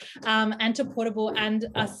much, and to Portable, and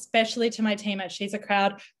especially to my team at She's a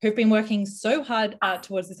Crowd, who've been working so hard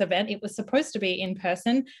towards this event. It was supposed to be in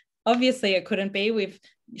person. Obviously it couldn't be. We've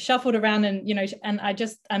shuffled around, and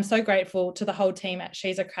I'm so grateful to the whole team at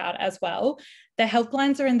She's a Crowd as well. The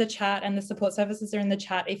helplines are in the chat and the support services are in the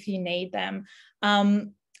chat if you need them.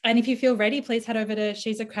 And if you feel ready, please head over to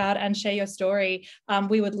She's a Crowd and share your story.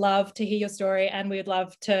 We would love to hear your story, and we would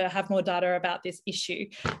love to have more data about this issue,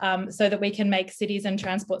 so that we can make cities and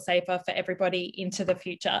transport safer for everybody into the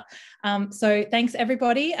future. So thanks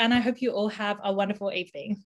everybody, and I hope you all have a wonderful evening.